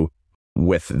to do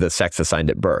with the sex assigned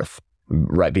at birth,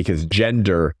 right? Because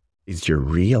gender is your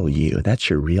real you. That's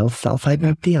your real self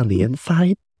identity on the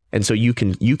inside. And so you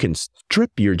can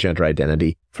strip your gender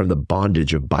identity from the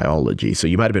bondage of biology. So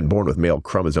you might have been born with male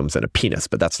chromosomes and a penis,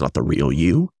 but that's not the real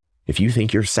you. If you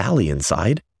think you're Sally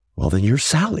inside, well, then you're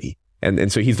Sally.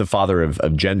 And so he's the father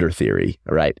of gender theory,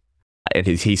 right? And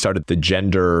he started the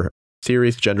gender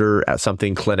theories, gender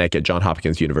something clinic at Johns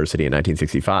Hopkins University in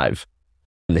 1965.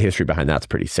 And the history behind that's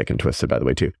pretty sick and twisted, by the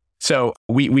way, too. So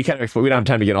we kind of explain, we don't have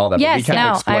time to get all that, but we kind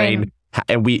of explain.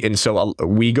 And so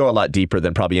we go a lot deeper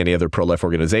than probably any other pro-life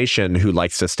organization who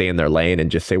likes to stay in their lane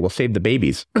and just say, well, save the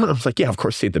babies. I was like, yeah, of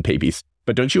course, save the babies.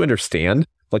 But don't you understand?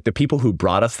 The people who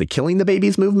brought us the killing the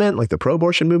babies movement, the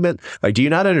pro-abortion movement, do you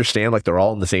not understand? They're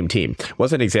all on the same team.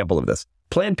 What's an example of this?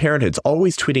 Planned Parenthood's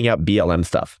always tweeting out BLM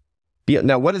stuff.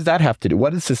 Now, what does that have to do?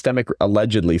 What is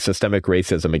allegedly systemic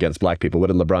racism against Black people? What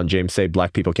did LeBron James say?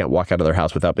 Black people can't walk out of their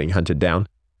house without being hunted down.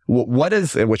 What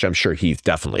is, which I'm sure he's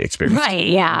definitely experienced. Right,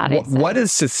 yeah. What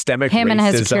is systemic racism and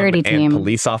his security team.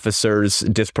 Police officers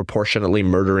disproportionately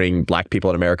murdering Black people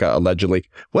in America, allegedly?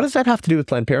 What does that have to do with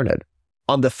Planned Parenthood?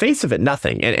 On the face of it,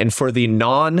 nothing. And for the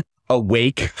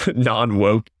non-awake,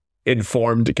 non-woke,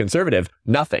 informed conservative,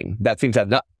 nothing. That seems to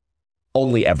have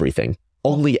only everything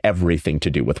to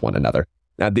do with one another.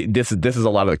 Now, this is a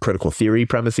lot of the critical theory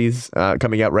premises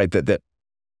coming out, right? That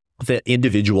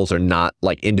individuals are not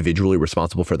individually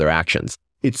responsible for their actions.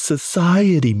 It's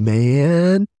society,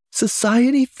 man.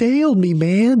 Society failed me,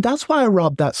 man. That's why I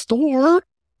robbed that store.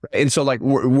 And so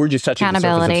we're just touching the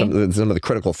surface of some of the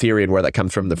critical theory and where that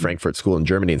comes from, the Frankfurt School in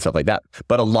Germany and stuff like that.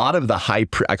 But a lot of the I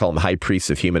call them high priests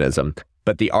of humanism,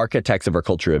 but the architects of our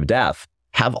culture of death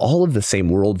have all of the same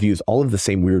worldviews, all of the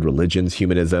same weird religions,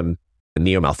 humanism,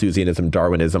 Neo-Malthusianism,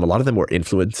 Darwinism, a lot of them were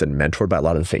influenced and mentored by a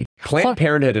lot of the things. Planned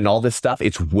Parenthood and all this stuff,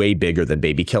 it's way bigger than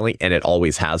baby killing, and it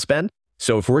always has been.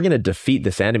 So if we're going to defeat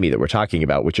this enemy that we're talking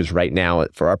about, which is right now,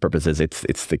 for our purposes,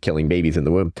 it's the killing babies in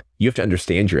the womb, you have to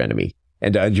understand your enemy.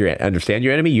 And to understand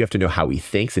your enemy, you have to know how he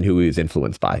thinks and who he was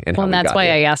influenced by. And that's why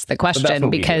I asked the question,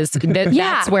 because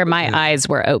that's where my eyes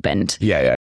were opened.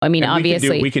 Yeah. I mean, and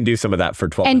obviously. We can do some of that for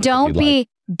 12 minutes. And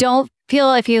don't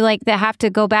feel if you like that have to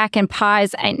go back and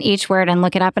pause in each word and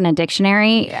look it up in a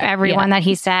dictionary, everyone that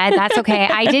he said. That's okay.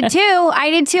 I did too.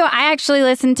 I actually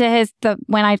listened to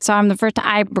when I saw him the first time.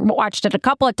 I watched it a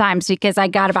couple of times because I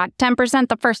got about 10%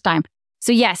 the first time.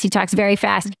 So yes, he talks very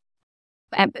fast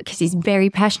because he's very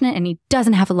passionate and he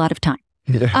doesn't have a lot of time.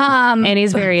 And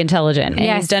he's very intelligent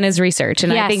and he's done his research.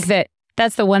 And I think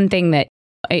that's the one thing that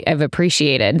I've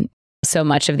appreciated so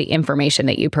much of the information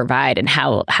that you provide, and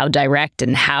how direct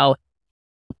and how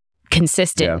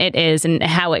consistent it is and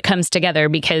how it comes together,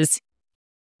 because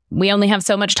we only have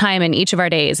so much time in each of our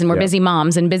days, and we're busy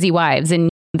moms and busy wives,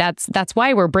 and that's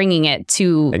why we're bringing it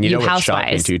to and you know housewives. What's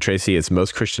shocking too, Tracy, is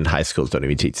most Christian high schools don't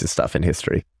even teach this stuff in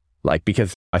history. Like,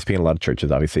 because I speak in a lot of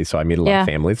churches, obviously, so I meet a lot of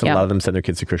families, and a lot of them send their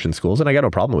kids to Christian schools, and I got no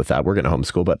problem with that. We're going to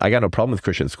homeschool, but I got no problem with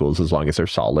Christian schools as long as they're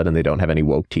solid and they don't have any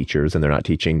woke teachers and they're not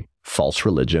teaching false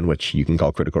religion, which you can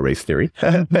call critical race theory.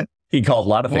 He called a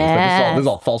lot of things, but this is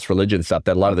all false religion stuff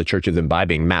that a lot of the churches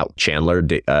imbibing. Matt Chandler,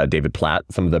 David Platt,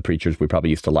 some of the preachers we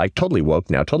probably used to like, totally woke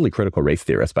now, totally critical race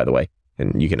theorists, by the way.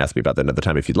 And you can ask me about that another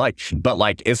time if you'd like. But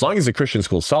like, as long as the Christian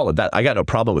school's solid, that I got no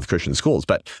problem with Christian schools.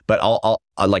 But I'll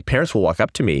like, parents will walk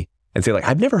up to me and say, like,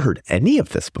 I've never heard any of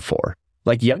this before.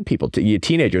 Like, young people,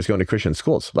 teenagers going to Christian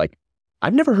schools, like,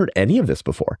 I've never heard any of this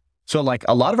before. So like,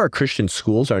 a lot of our Christian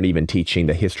schools aren't even teaching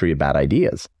the history of bad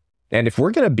ideas. And if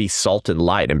we're going to be salt and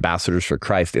light, ambassadors for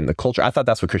Christ in the culture, I thought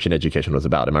that's what Christian education was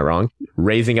about. Am I wrong?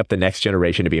 Raising up the next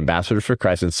generation to be ambassadors for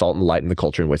Christ and salt and light in the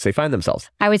culture in which they find themselves.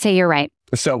 I would say you're right.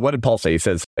 So what did Paul say? He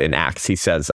says in Acts, he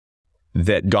says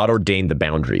that God ordained the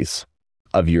boundaries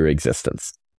of your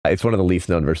existence. It's one of the least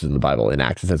known verses in the Bible. In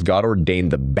Acts, it says God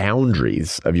ordained the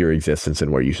boundaries of your existence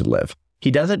and where you should live.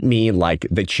 He doesn't mean like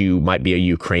that you might be a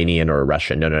Ukrainian or a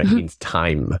Russian. No, it means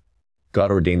time.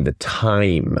 God ordained the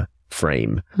time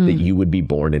frame that you would be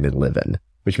born in and live in,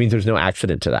 which means there's no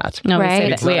accident to that. No,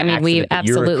 we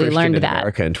absolutely learned that.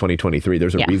 America in 2023,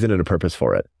 there's a reason and a purpose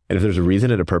for it. And if there's a reason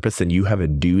and a purpose, then you have a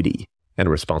duty and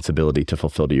a responsibility to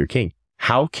fulfill to your King.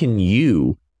 How can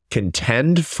you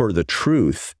contend for the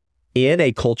truth in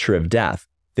a culture of death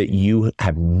that you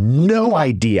have no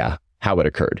idea how it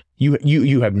occurred? You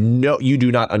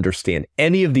do not understand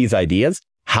any of these ideas,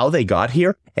 how they got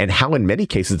here, and how in many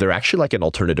cases they're actually like an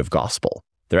alternative gospel.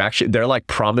 They're like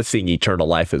promising eternal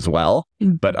life as well,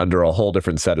 but under a whole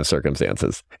different set of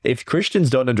circumstances. If Christians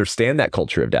don't understand that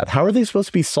culture of death, how are they supposed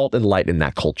to be salt and light in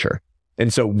that culture?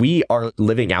 And so we are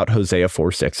living out Hosea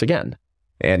 4:6 again.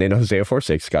 And in Hosea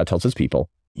 4:6, God tells his people,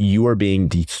 you are being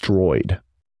destroyed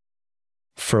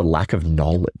for lack of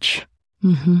knowledge.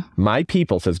 Mm-hmm. My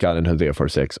people, says God in Hosea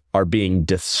 4:6, are being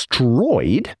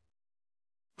destroyed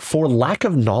for lack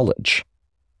of knowledge.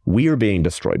 We are being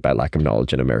destroyed by lack of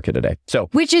knowledge in America today. So,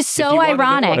 which is so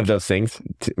ironic. One of those things,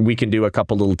 we can do a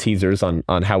couple little teasers on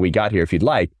how we got here if you'd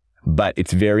like, but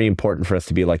it's very important for us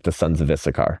to be like the sons of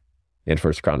Issachar in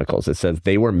 1 Chronicles. It says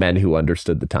they were men who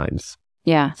understood the times.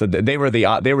 Yeah. So they were the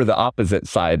opposite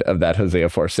side of that Hosea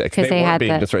 4:6. They weren't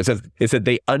being destroyed. It said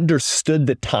they understood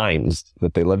the times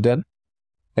that they lived in.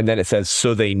 And then it says,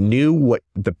 so they knew what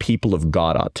the people of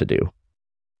God ought to do.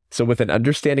 So with an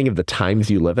understanding of the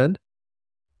times you live in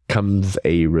comes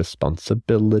a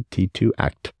responsibility to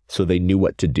act. So they knew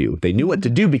what to do. They knew what to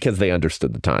do because they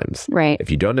understood the times. Right. If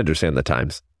you don't understand the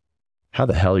times, how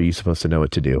the hell are you supposed to know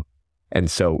what to do? And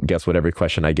so guess what every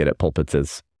question I get at pulpits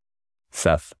is,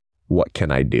 Seth, what can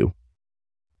I do?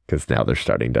 Because now they're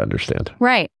starting to understand.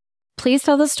 Right. Please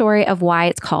tell the story of why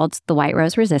it's called the White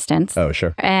Rose Resistance. Oh,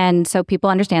 sure. And so people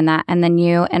understand that. And then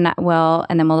we'll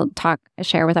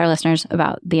share with our listeners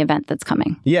about the event that's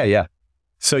coming. Yeah.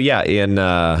 So in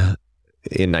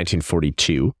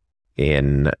 1942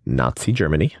 in Nazi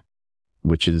Germany,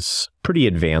 which is pretty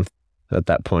advanced at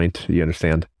that point, you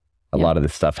understand, a lot of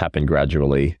this stuff happened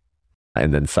gradually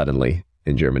and then suddenly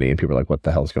in Germany, and people are like, what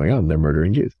the hell's going on? They're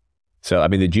murdering Jews. So, I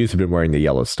mean, the Jews have been wearing the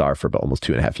yellow star for about almost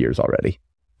 2.5 years already.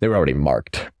 They were already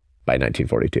marked by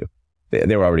 1942.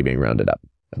 They were already being rounded up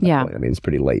at that point. I mean, it's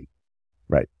pretty late,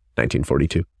 right?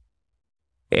 1942.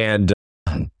 And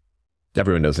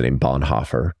everyone knows the name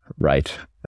Bonhoeffer, right?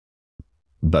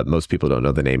 But most people don't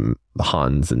know the name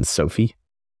Hans and Sophie.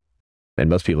 And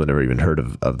most people have never even heard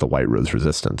of the White Rose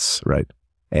Resistance, right?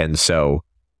 And so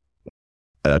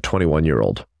a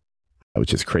 21-year-old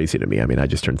which is crazy to me. I mean, I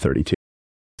just turned 32.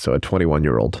 So a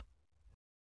 21-year-old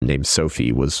named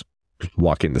Sophie was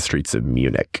walking the streets of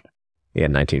Munich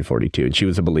in 1942. And she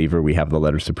was a believer. We have the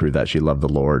letters to prove that. She loved the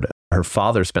Lord. Her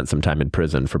father spent some time in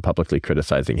prison for publicly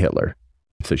criticizing Hitler.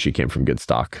 So she came from good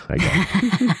stock, I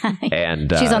guess.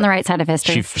 And she's on the right side of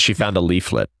history. She found a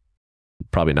leaflet,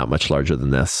 probably not much larger than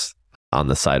this, on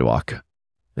the sidewalk.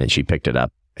 And she picked it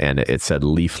up and it said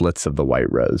Leaflets of the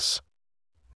White Rose.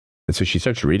 And so she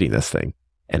starts reading this thing.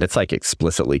 And it's like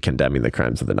explicitly condemning the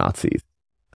crimes of the Nazis,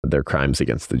 their crimes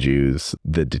against the Jews,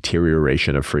 the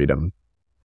deterioration of freedom.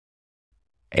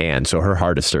 And so her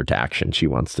heart is stirred to action. She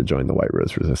wants to join the White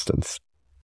Rose Resistance.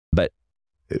 But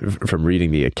from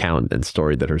reading the account and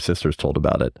story that her sisters told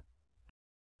about it,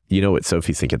 you know what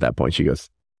Sophie thinks at that point? She goes,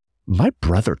 my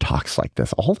brother talks like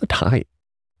this all the time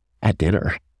at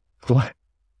dinner.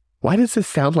 Why does this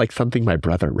sound like something my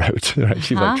brother wrote? Right?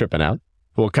 She's like tripping out.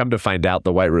 Well, come to find out,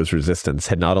 the White Rose Resistance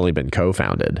had not only been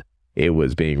co-founded, it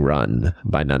was being run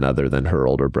by none other than her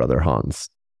older brother, Hans,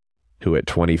 who at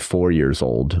 24 years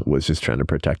old was just trying to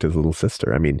protect his little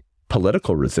sister. I mean,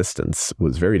 political resistance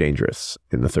was very dangerous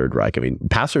in the Third Reich. I mean,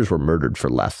 pastors were murdered for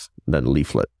less than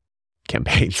leaflet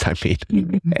campaigns. I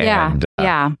mean,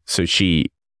 yeah. So she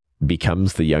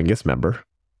becomes the youngest member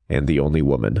and the only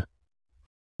woman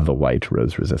of the White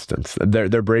Rose Resistance.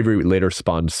 Their bravery later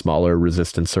spawned smaller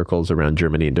resistance circles around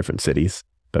Germany in different cities,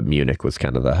 but Munich was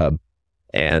kind of the hub.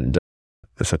 And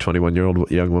as a 21-year-old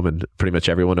young woman, pretty much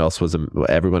everyone else was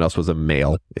a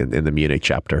male in the Munich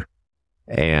chapter.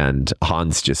 And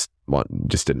Hans just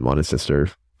didn't want his sister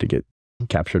to get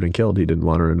captured and killed. He didn't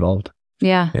want her involved.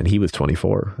 Yeah. And he was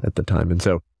 24 at the time. And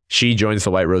so she joins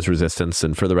the White Rose Resistance.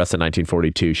 And for the rest of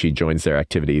 1942, she joins their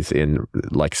activities in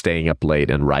like staying up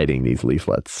late and writing these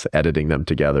leaflets, editing them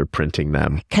together, printing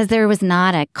them. Because there was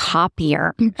not a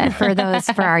copier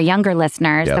for our younger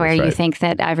listeners, where you think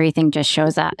that everything just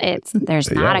shows up.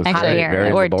 There's not a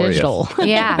copier or digital.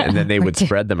 Yeah. And then they would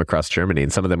spread them across Germany.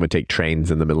 And some of them would take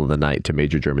trains in the middle of the night to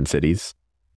major German cities.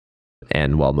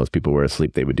 And while most people were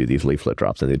asleep, they would do these leaflet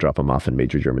drops and they drop them off in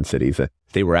major German cities.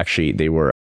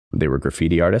 They were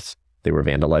graffiti artists. They were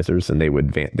vandalizers, and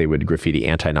they would graffiti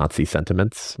anti-Nazi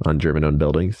sentiments on German-owned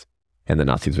buildings. And the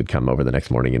Nazis would come over the next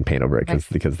morning and paint over it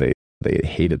because they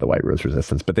hated the White Rose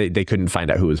Resistance, but they couldn't find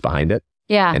out who was behind it.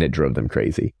 Yeah. And it drove them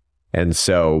crazy. And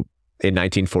so in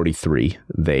 1943,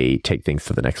 they take things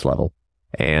to the next level,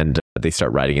 and they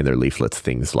start writing in their leaflets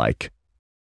things like,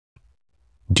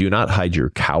 "Do not hide your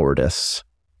cowardice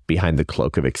behind the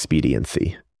cloak of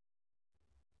expediency."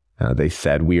 They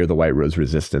said, "We are the White Rose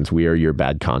Resistance. We are your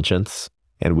bad conscience,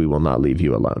 and we will not leave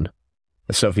you alone."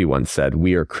 Sophie once said,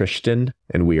 "We are Christian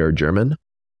and we are German.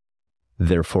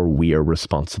 Therefore, we are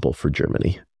responsible for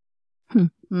Germany."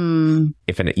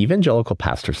 If an evangelical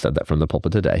pastor said that from the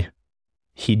pulpit today,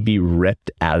 he'd be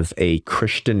ripped as a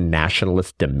Christian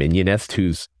nationalist dominionist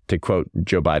who's, to quote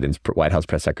Joe Biden's White House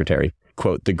press secretary,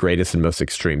 quote, "the greatest and most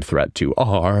extreme threat to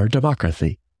our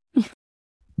democracy."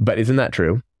 But isn't that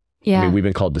true? Yeah. I mean, we've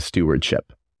been called to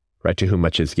stewardship, right? To whom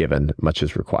much is given, much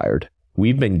is required.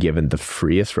 We've been given the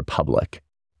freest republic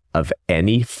of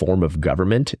any form of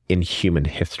government in human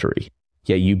history.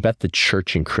 Yeah, you bet the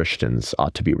church and Christians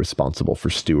ought to be responsible for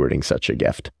stewarding such a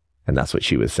gift. And that's what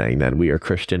she was saying then. We are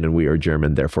Christian and we are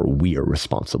German, therefore we are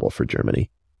responsible for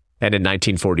Germany. And in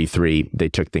 1943, they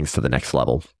took things to the next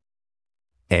level.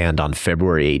 And on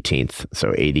February 18th,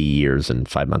 so 80 years and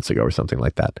 5 months ago or something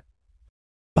like that,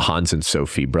 Hans and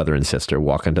Sophie, brother and sister,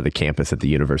 walk onto the campus at the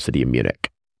University of Munich.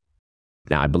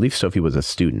 Now, I believe Sophie was a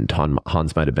student.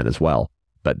 Hans might have been as well,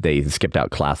 but they skipped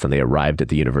out class and they arrived at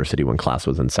the university when class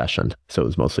was in session, so it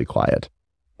was mostly quiet.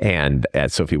 And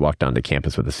as Sophie walked onto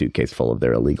campus with a suitcase full of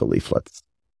their illegal leaflets,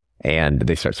 and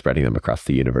they start spreading them across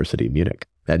the University of Munich.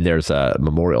 And there's a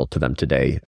memorial to them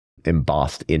today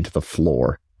embossed into the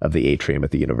floor of the atrium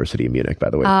at the University of Munich, by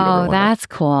the way. Oh, that's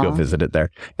cool. Go visit it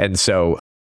there. And so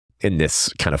in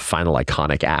this kind of final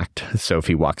iconic act,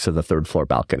 Sophie walks to the third floor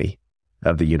balcony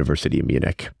of the University of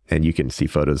Munich. And you can see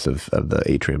photos of the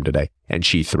atrium today. And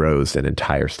she throws an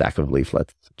entire stack of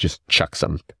leaflets, just chucks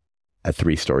them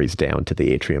 3 stories down to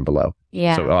the atrium below.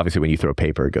 Yeah. So obviously when you throw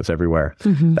paper, it goes everywhere.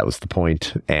 Mm-hmm. That was the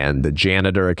point. And the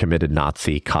janitor, a committed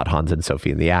Nazi, caught Hans and Sophie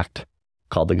in the act,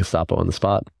 called the Gestapo on the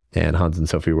spot. And Hans and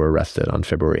Sophie were arrested on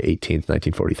February 18th,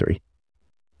 1943.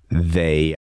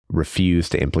 They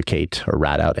refused to implicate or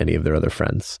rat out any of their other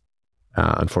friends.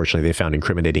 Unfortunately, they found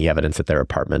incriminating evidence at their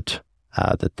apartment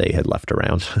that they had left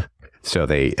around. So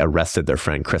they arrested their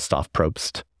friend Christoph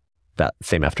Probst that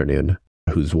same afternoon,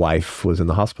 whose wife was in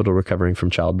the hospital recovering from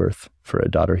childbirth for a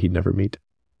daughter he'd never meet.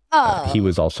 He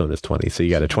was also in his 20s. So you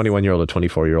got a 21-year-old, a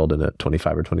 24-year-old, and a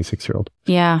 25 or 26-year-old.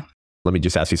 Yeah. Let me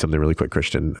just ask you something really quick,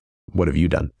 Christian. What have you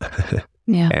done?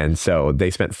 Yeah. And so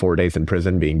they spent 4 days in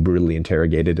prison being brutally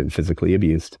interrogated and physically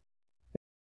abused.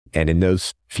 And in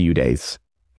those few days,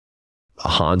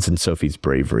 Hans and Sophie's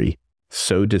bravery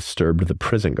so disturbed the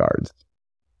prison guards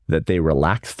that they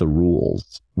relaxed the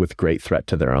rules with great threat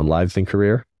to their own lives and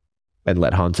career and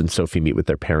let Hans and Sophie meet with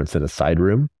their parents in a side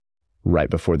room right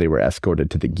before they were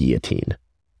escorted to the guillotine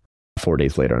 4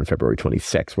 days later on February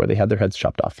 26, where they had their heads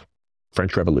chopped off.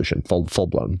 French Revolution, full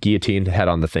blown. Guillotine, head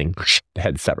on the thing,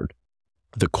 head severed.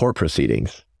 The court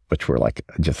proceedings, which were like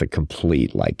just a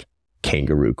complete like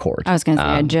kangaroo court. I was going to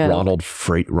say a joke. Ronald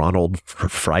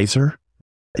Freiser.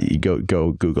 You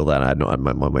go Google that. I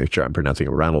want to make sure I'm pronouncing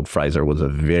it. Ronald Freiser was a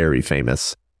very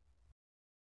famous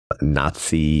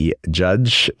Nazi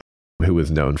judge who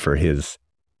was known for his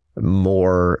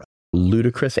more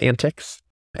ludicrous antics.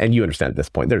 And you understand at this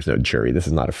point, there's no jury. This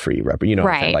is not a free rep. You know,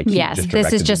 right? Like yes,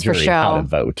 this is just for show. How to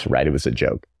vote, right? It was a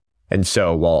joke. And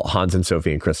so while Hans and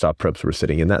Sophie and Christoph Probst were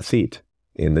sitting in that seat,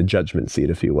 in the judgment seat,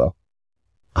 if you will,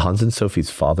 Hans and Sophie's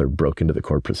father broke into the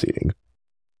court proceeding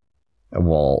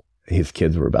while his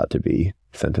kids were about to be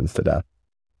sentenced to death.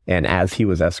 And as he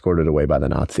was escorted away by the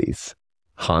Nazis,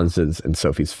 Hans's and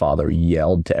Sophie's father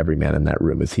yelled to every man in that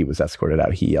room as he was escorted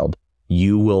out. He yelled,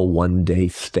 "You will one day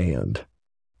stand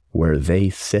where they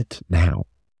sit now."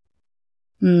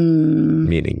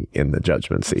 Meaning in the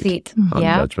judgment seat. On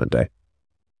Judgment Day.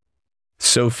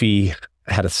 Sophie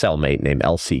had a cellmate named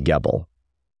Elsie Gebel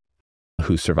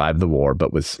who survived the war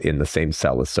but was in the same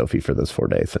cell as Sophie for those 4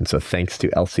 days. And so thanks to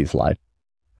Elsie's life,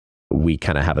 we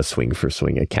kind of have a swing for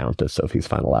swing account of Sophie's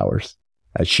final hours.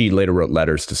 She later wrote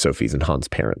letters to Sophie's and Hans'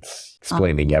 parents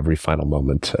explaining every final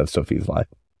moment of Sophie's life.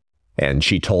 And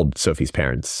she told Sophie's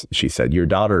parents, she said, "Your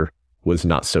daughter was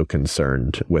not so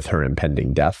concerned with her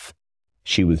impending death.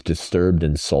 She was disturbed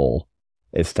in soul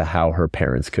as to how her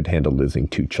parents could handle losing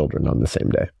 2 children on the same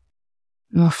day."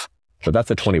 Oof. So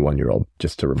that's a 21-year-old,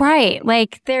 just to remember. Right.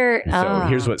 Like they're... So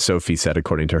here's what Sophie said,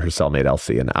 according to her cellmate,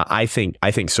 Elsie. And I think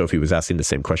Sophie was asking the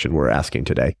same question we're asking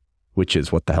today, which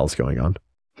is, what the hell's going on?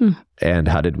 And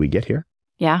how did we get here?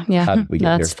 Yeah. How did we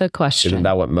get That's here? the question. Isn't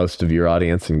that what most of your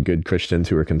audience and good Christians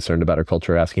who are concerned about our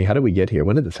culture are asking? How did we get here?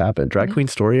 When did this happen? Drag Queen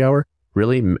Story Hour?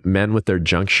 Really? Men with their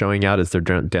junk showing out as they're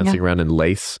dancing around in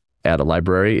lace at a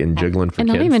library and jiggling for and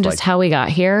kids? Not even just how we got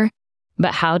here,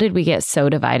 but how did we get so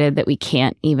divided that we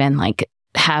can't even like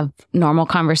have normal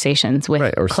conversations with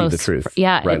or close, see the truth.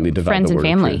 Rightly divide friends and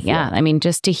family. Truth, I mean,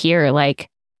 just to hear like,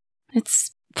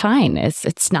 it's fine.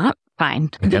 It's not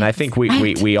fine. And I think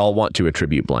we all want to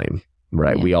attribute blame,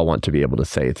 right? Yeah. We all want to be able to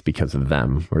say it's because of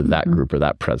them or that group or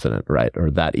that president, right?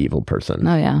 Or that evil person.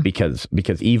 Oh yeah. Because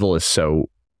evil is so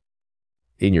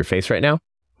in your face right now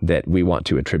that we want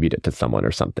to attribute it to someone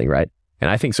or something, right? And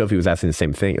I think Sophie was asking the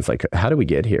same thing. It's like, how do we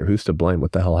get here? Who's to blame?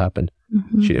 What the hell happened?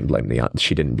 She didn't blame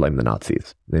the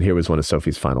Nazis. And here was one of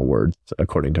Sophie's final words,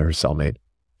 according to her cellmate.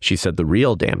 She said, "The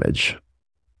real damage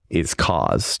is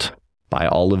caused by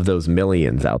all of those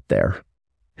millions out there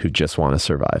who just want to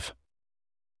survive.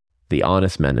 The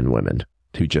honest men and women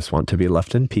who just want to be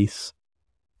left in peace.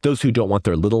 Those who don't want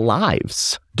their little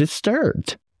lives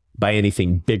disturbed by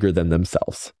anything bigger than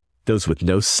themselves. Those with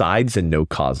no sides and no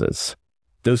causes.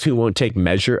 Those who won't take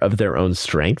measure of their own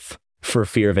strength for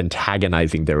fear of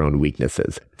antagonizing their own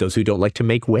weaknesses. Those who don't like to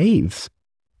make waves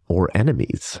or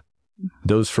enemies.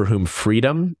 Those for whom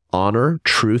freedom, honor,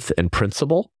 truth, and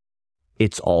principle,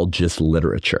 it's all just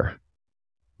literature.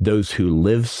 Those who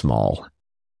live small,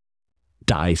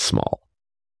 die small.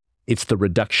 It's the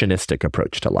reductionistic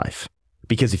approach to life.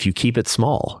 Because if you keep it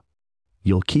small,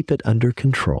 you'll keep it under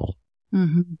control.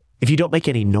 If you don't make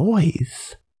any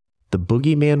noise, the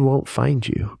boogeyman won't find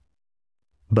you.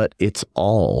 But it's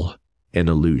all an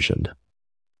illusion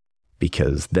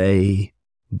because they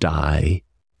die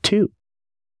too.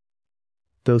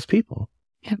 Those people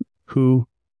who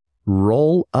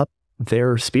roll up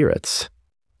their spirits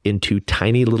into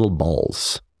tiny little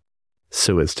balls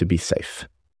so as to be safe.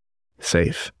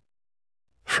 Safe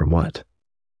from what?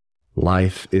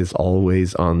 Life is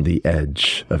always on the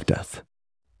edge of death.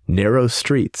 Narrow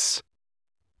streets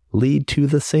lead to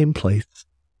the same place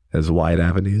as wide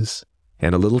avenues,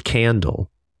 and a little candle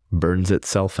burns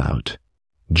itself out,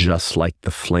 just like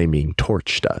the flaming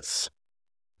torch does.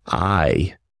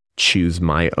 I choose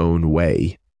my own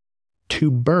way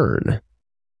to burn.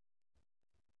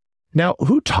 Now,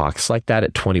 who talks like that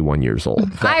at 21 years old?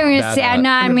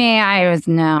 Not me.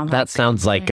 That sounds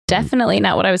like definitely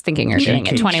not what I was thinking you're doing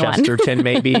at 21. Chesterton,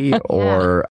 maybe,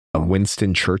 or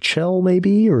Winston Churchill,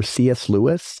 maybe, or C.S.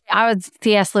 Lewis.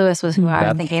 C.S. Lewis was who I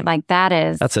was thinking. Like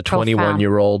that's a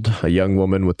 21-year-old, a young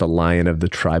woman with the lion of the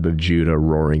tribe of Judah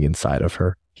roaring inside of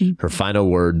her. Her final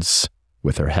words,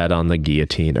 with her head on the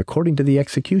guillotine, according to the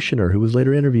executioner who was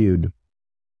later interviewed,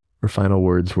 her final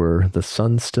words were, "The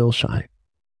sun still shines."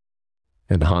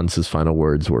 And Hans's final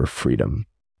words were, "Freedom,"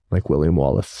 like William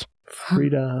Wallace.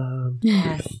 Freedom.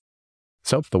 Yes. Freedom.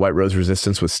 So the White Rose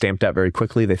Resistance was stamped out very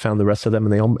quickly. They found the rest of them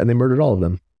and they murdered all of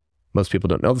them. Most people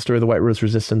don't know the story of the White Rose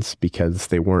Resistance because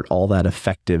they weren't all that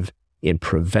effective in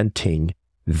preventing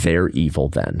their evil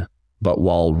then. But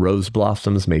while rose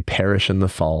blossoms may perish in the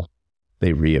fall,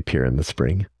 they reappear in the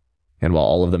spring. And while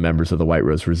all of the members of the White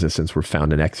Rose Resistance were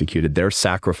found and executed, their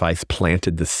sacrifice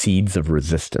planted the seeds of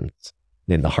resistance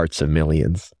in the hearts of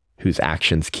millions whose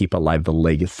actions keep alive the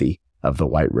legacy of the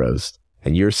White Rose.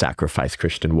 And your sacrifice,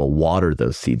 Christian, will water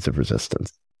those seeds of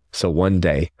resistance. So one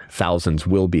day, thousands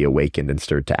will be awakened and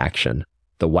stirred to action.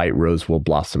 The White Rose will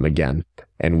blossom again.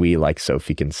 And we, like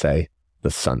Sophie, can say,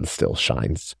 the sun still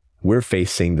shines. We're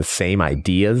facing the same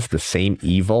ideas, the same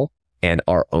evil, and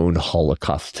our own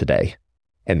Holocaust today.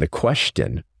 And the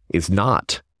question is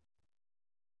not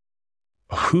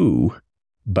who,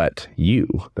 but you.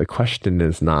 The question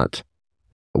is not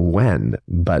when,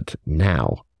 but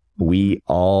now. We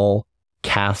all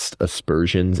cast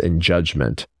aspersions and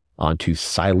judgment onto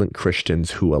silent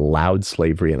Christians who allowed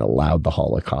slavery and allowed the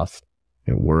Holocaust.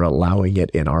 And we're allowing it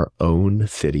in our own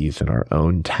cities, in our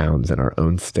own towns, in our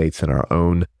own states, in our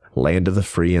own land of the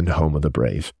free and home of the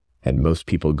brave. And most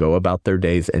people go about their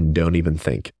days and don't even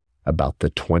think about the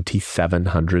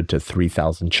 2,700 to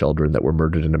 3,000 children that were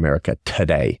murdered in America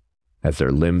today as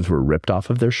their limbs were ripped off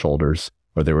of their shoulders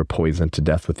or they were poisoned to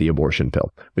death with the abortion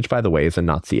pill, which, by the way, is a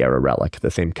Nazi-era relic.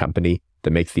 The same company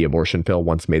that makes the abortion pill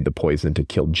once made the poison to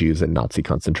kill Jews in Nazi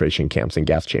concentration camps and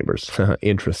gas chambers.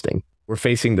 Interesting. We're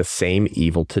facing the same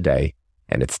evil today,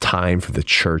 and it's time for the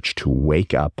church to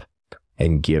wake up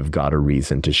and give God a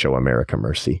reason to show America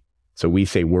mercy. So we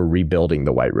say we're rebuilding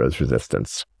the White Rose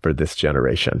Resistance for this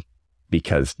generation,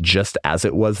 because just as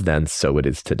it was then, so it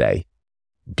is today.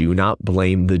 Do not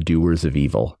blame the doers of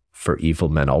evil, for evil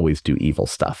men always do evil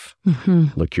stuff.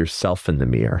 Look yourself in the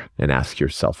mirror and ask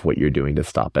yourself what you're doing to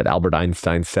stop it. Albert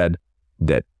Einstein said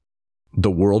that the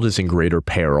world is in greater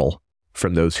peril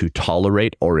from those who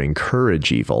tolerate or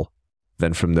encourage evil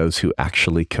than from those who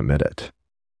actually commit it.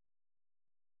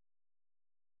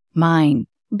 Mine.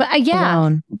 But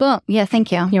boom. Yeah, thank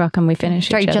you. You're welcome. We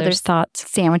finished each other's thoughts.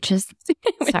 Sandwiches.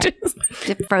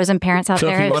 Sorry. Frozen parents out there.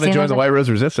 So if you want to join the White Rose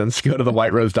Resistance, go to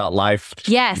thewhiterose.life.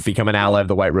 Yes. Become an ally of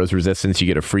the White Rose Resistance. You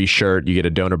get a free shirt. You get a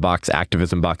donor box,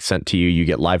 activism box sent to you. You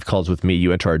get live calls with me.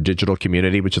 You enter our digital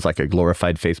community, which is like a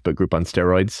glorified Facebook group on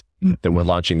steroids that we're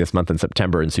launching this month in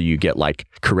September. And so you get like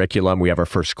curriculum. We have our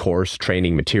first course,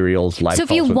 training materials, live calls with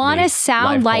me. So if you want to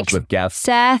sound like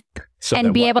Seth,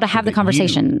 and be able to have the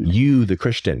conversation. You, the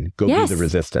Christian, go be the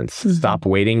resistance. Stop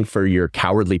waiting for your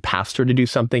cowardly pastor to do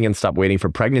something and stop waiting for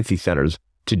pregnancy centers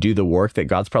to do the work that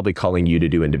God's probably calling you to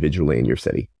do individually in your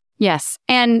city. Yes.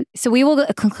 And so we will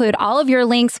conclude all of your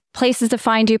links, places to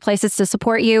find you, places to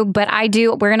support you. But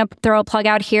we're going to throw a plug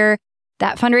out here.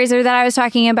 That fundraiser that I was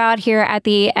talking about here at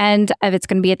the end of, it's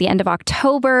going to be at the end of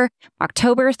October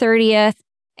 30th.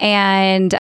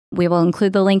 And we will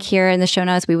include the link here in the show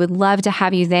notes. We would love to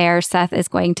have you there. Seth is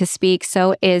going to speak.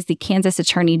 So is the Kansas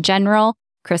Attorney General,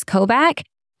 Chris Kobach.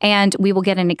 And we will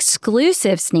get an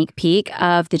exclusive sneak peek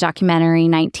of the documentary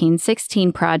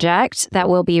 1916 Project that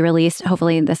will be released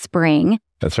hopefully in the spring.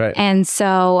 That's right. And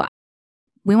so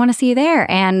we want to see you there.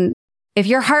 And if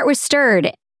your heart was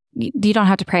stirred, you don't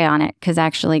have to pray on it because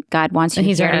actually God wants you.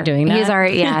 He's already doing that. He's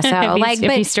already, yeah. So if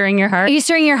he's stirring your heart,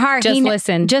 just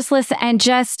listen. Just listen and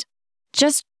just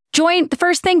join. The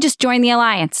first thing, just join the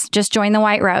alliance. Just join the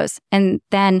White Rose. And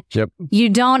then you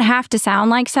don't have to sound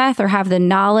like Seth or have the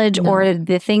knowledge or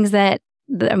the things that,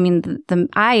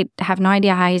 I have no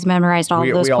idea how he's memorized all of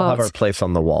those quotes. We all have our place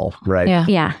on the wall, right?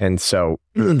 Yeah. And so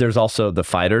there's also the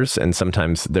fighters, and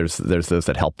sometimes there's those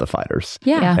that help the fighters.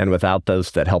 Yeah. And without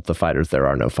those that help the fighters, there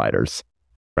are no fighters,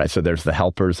 right? So there's the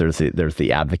helpers, there's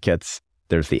the advocates,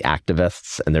 there's the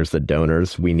activists, and there's the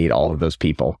donors. We need all of those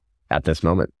people at this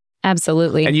moment.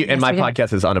 Absolutely. And my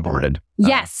podcast is unaborted.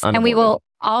 Yes. And we will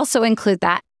also include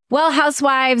that. Well,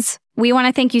 housewives, we want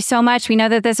to thank you so much. We know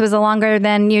that this was a longer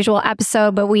than usual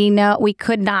episode, but we know we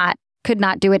could not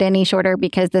do it any shorter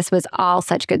because this was all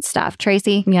such good stuff.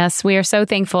 Tracy? Yes, we are so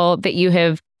thankful that you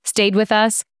have stayed with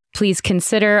us. Please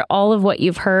consider all of what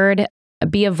you've heard.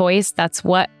 Be a voice. That's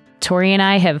what Tori and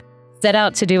I have set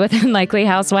out to do with Unlikely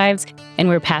Housewives, and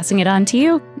we're passing it on to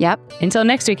you. Yep. Until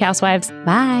next week, Housewives.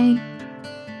 Bye.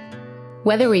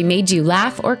 Whether we made you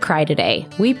laugh or cry today,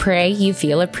 we pray you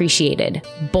feel appreciated,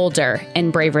 bolder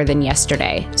and braver than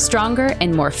yesterday, stronger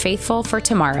and more faithful for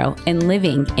tomorrow, and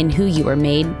living in who you were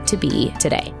made to be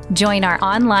today. Join our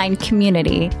online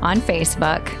community on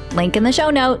Facebook, link in the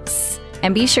show notes,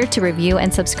 and be sure to review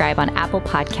and subscribe on Apple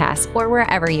Podcasts or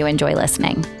wherever you enjoy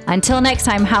listening. Until next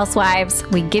time, housewives,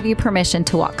 we give you permission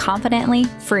to walk confidently,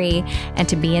 free, and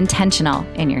to be intentional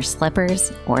in your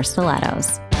slippers or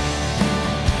stilettos.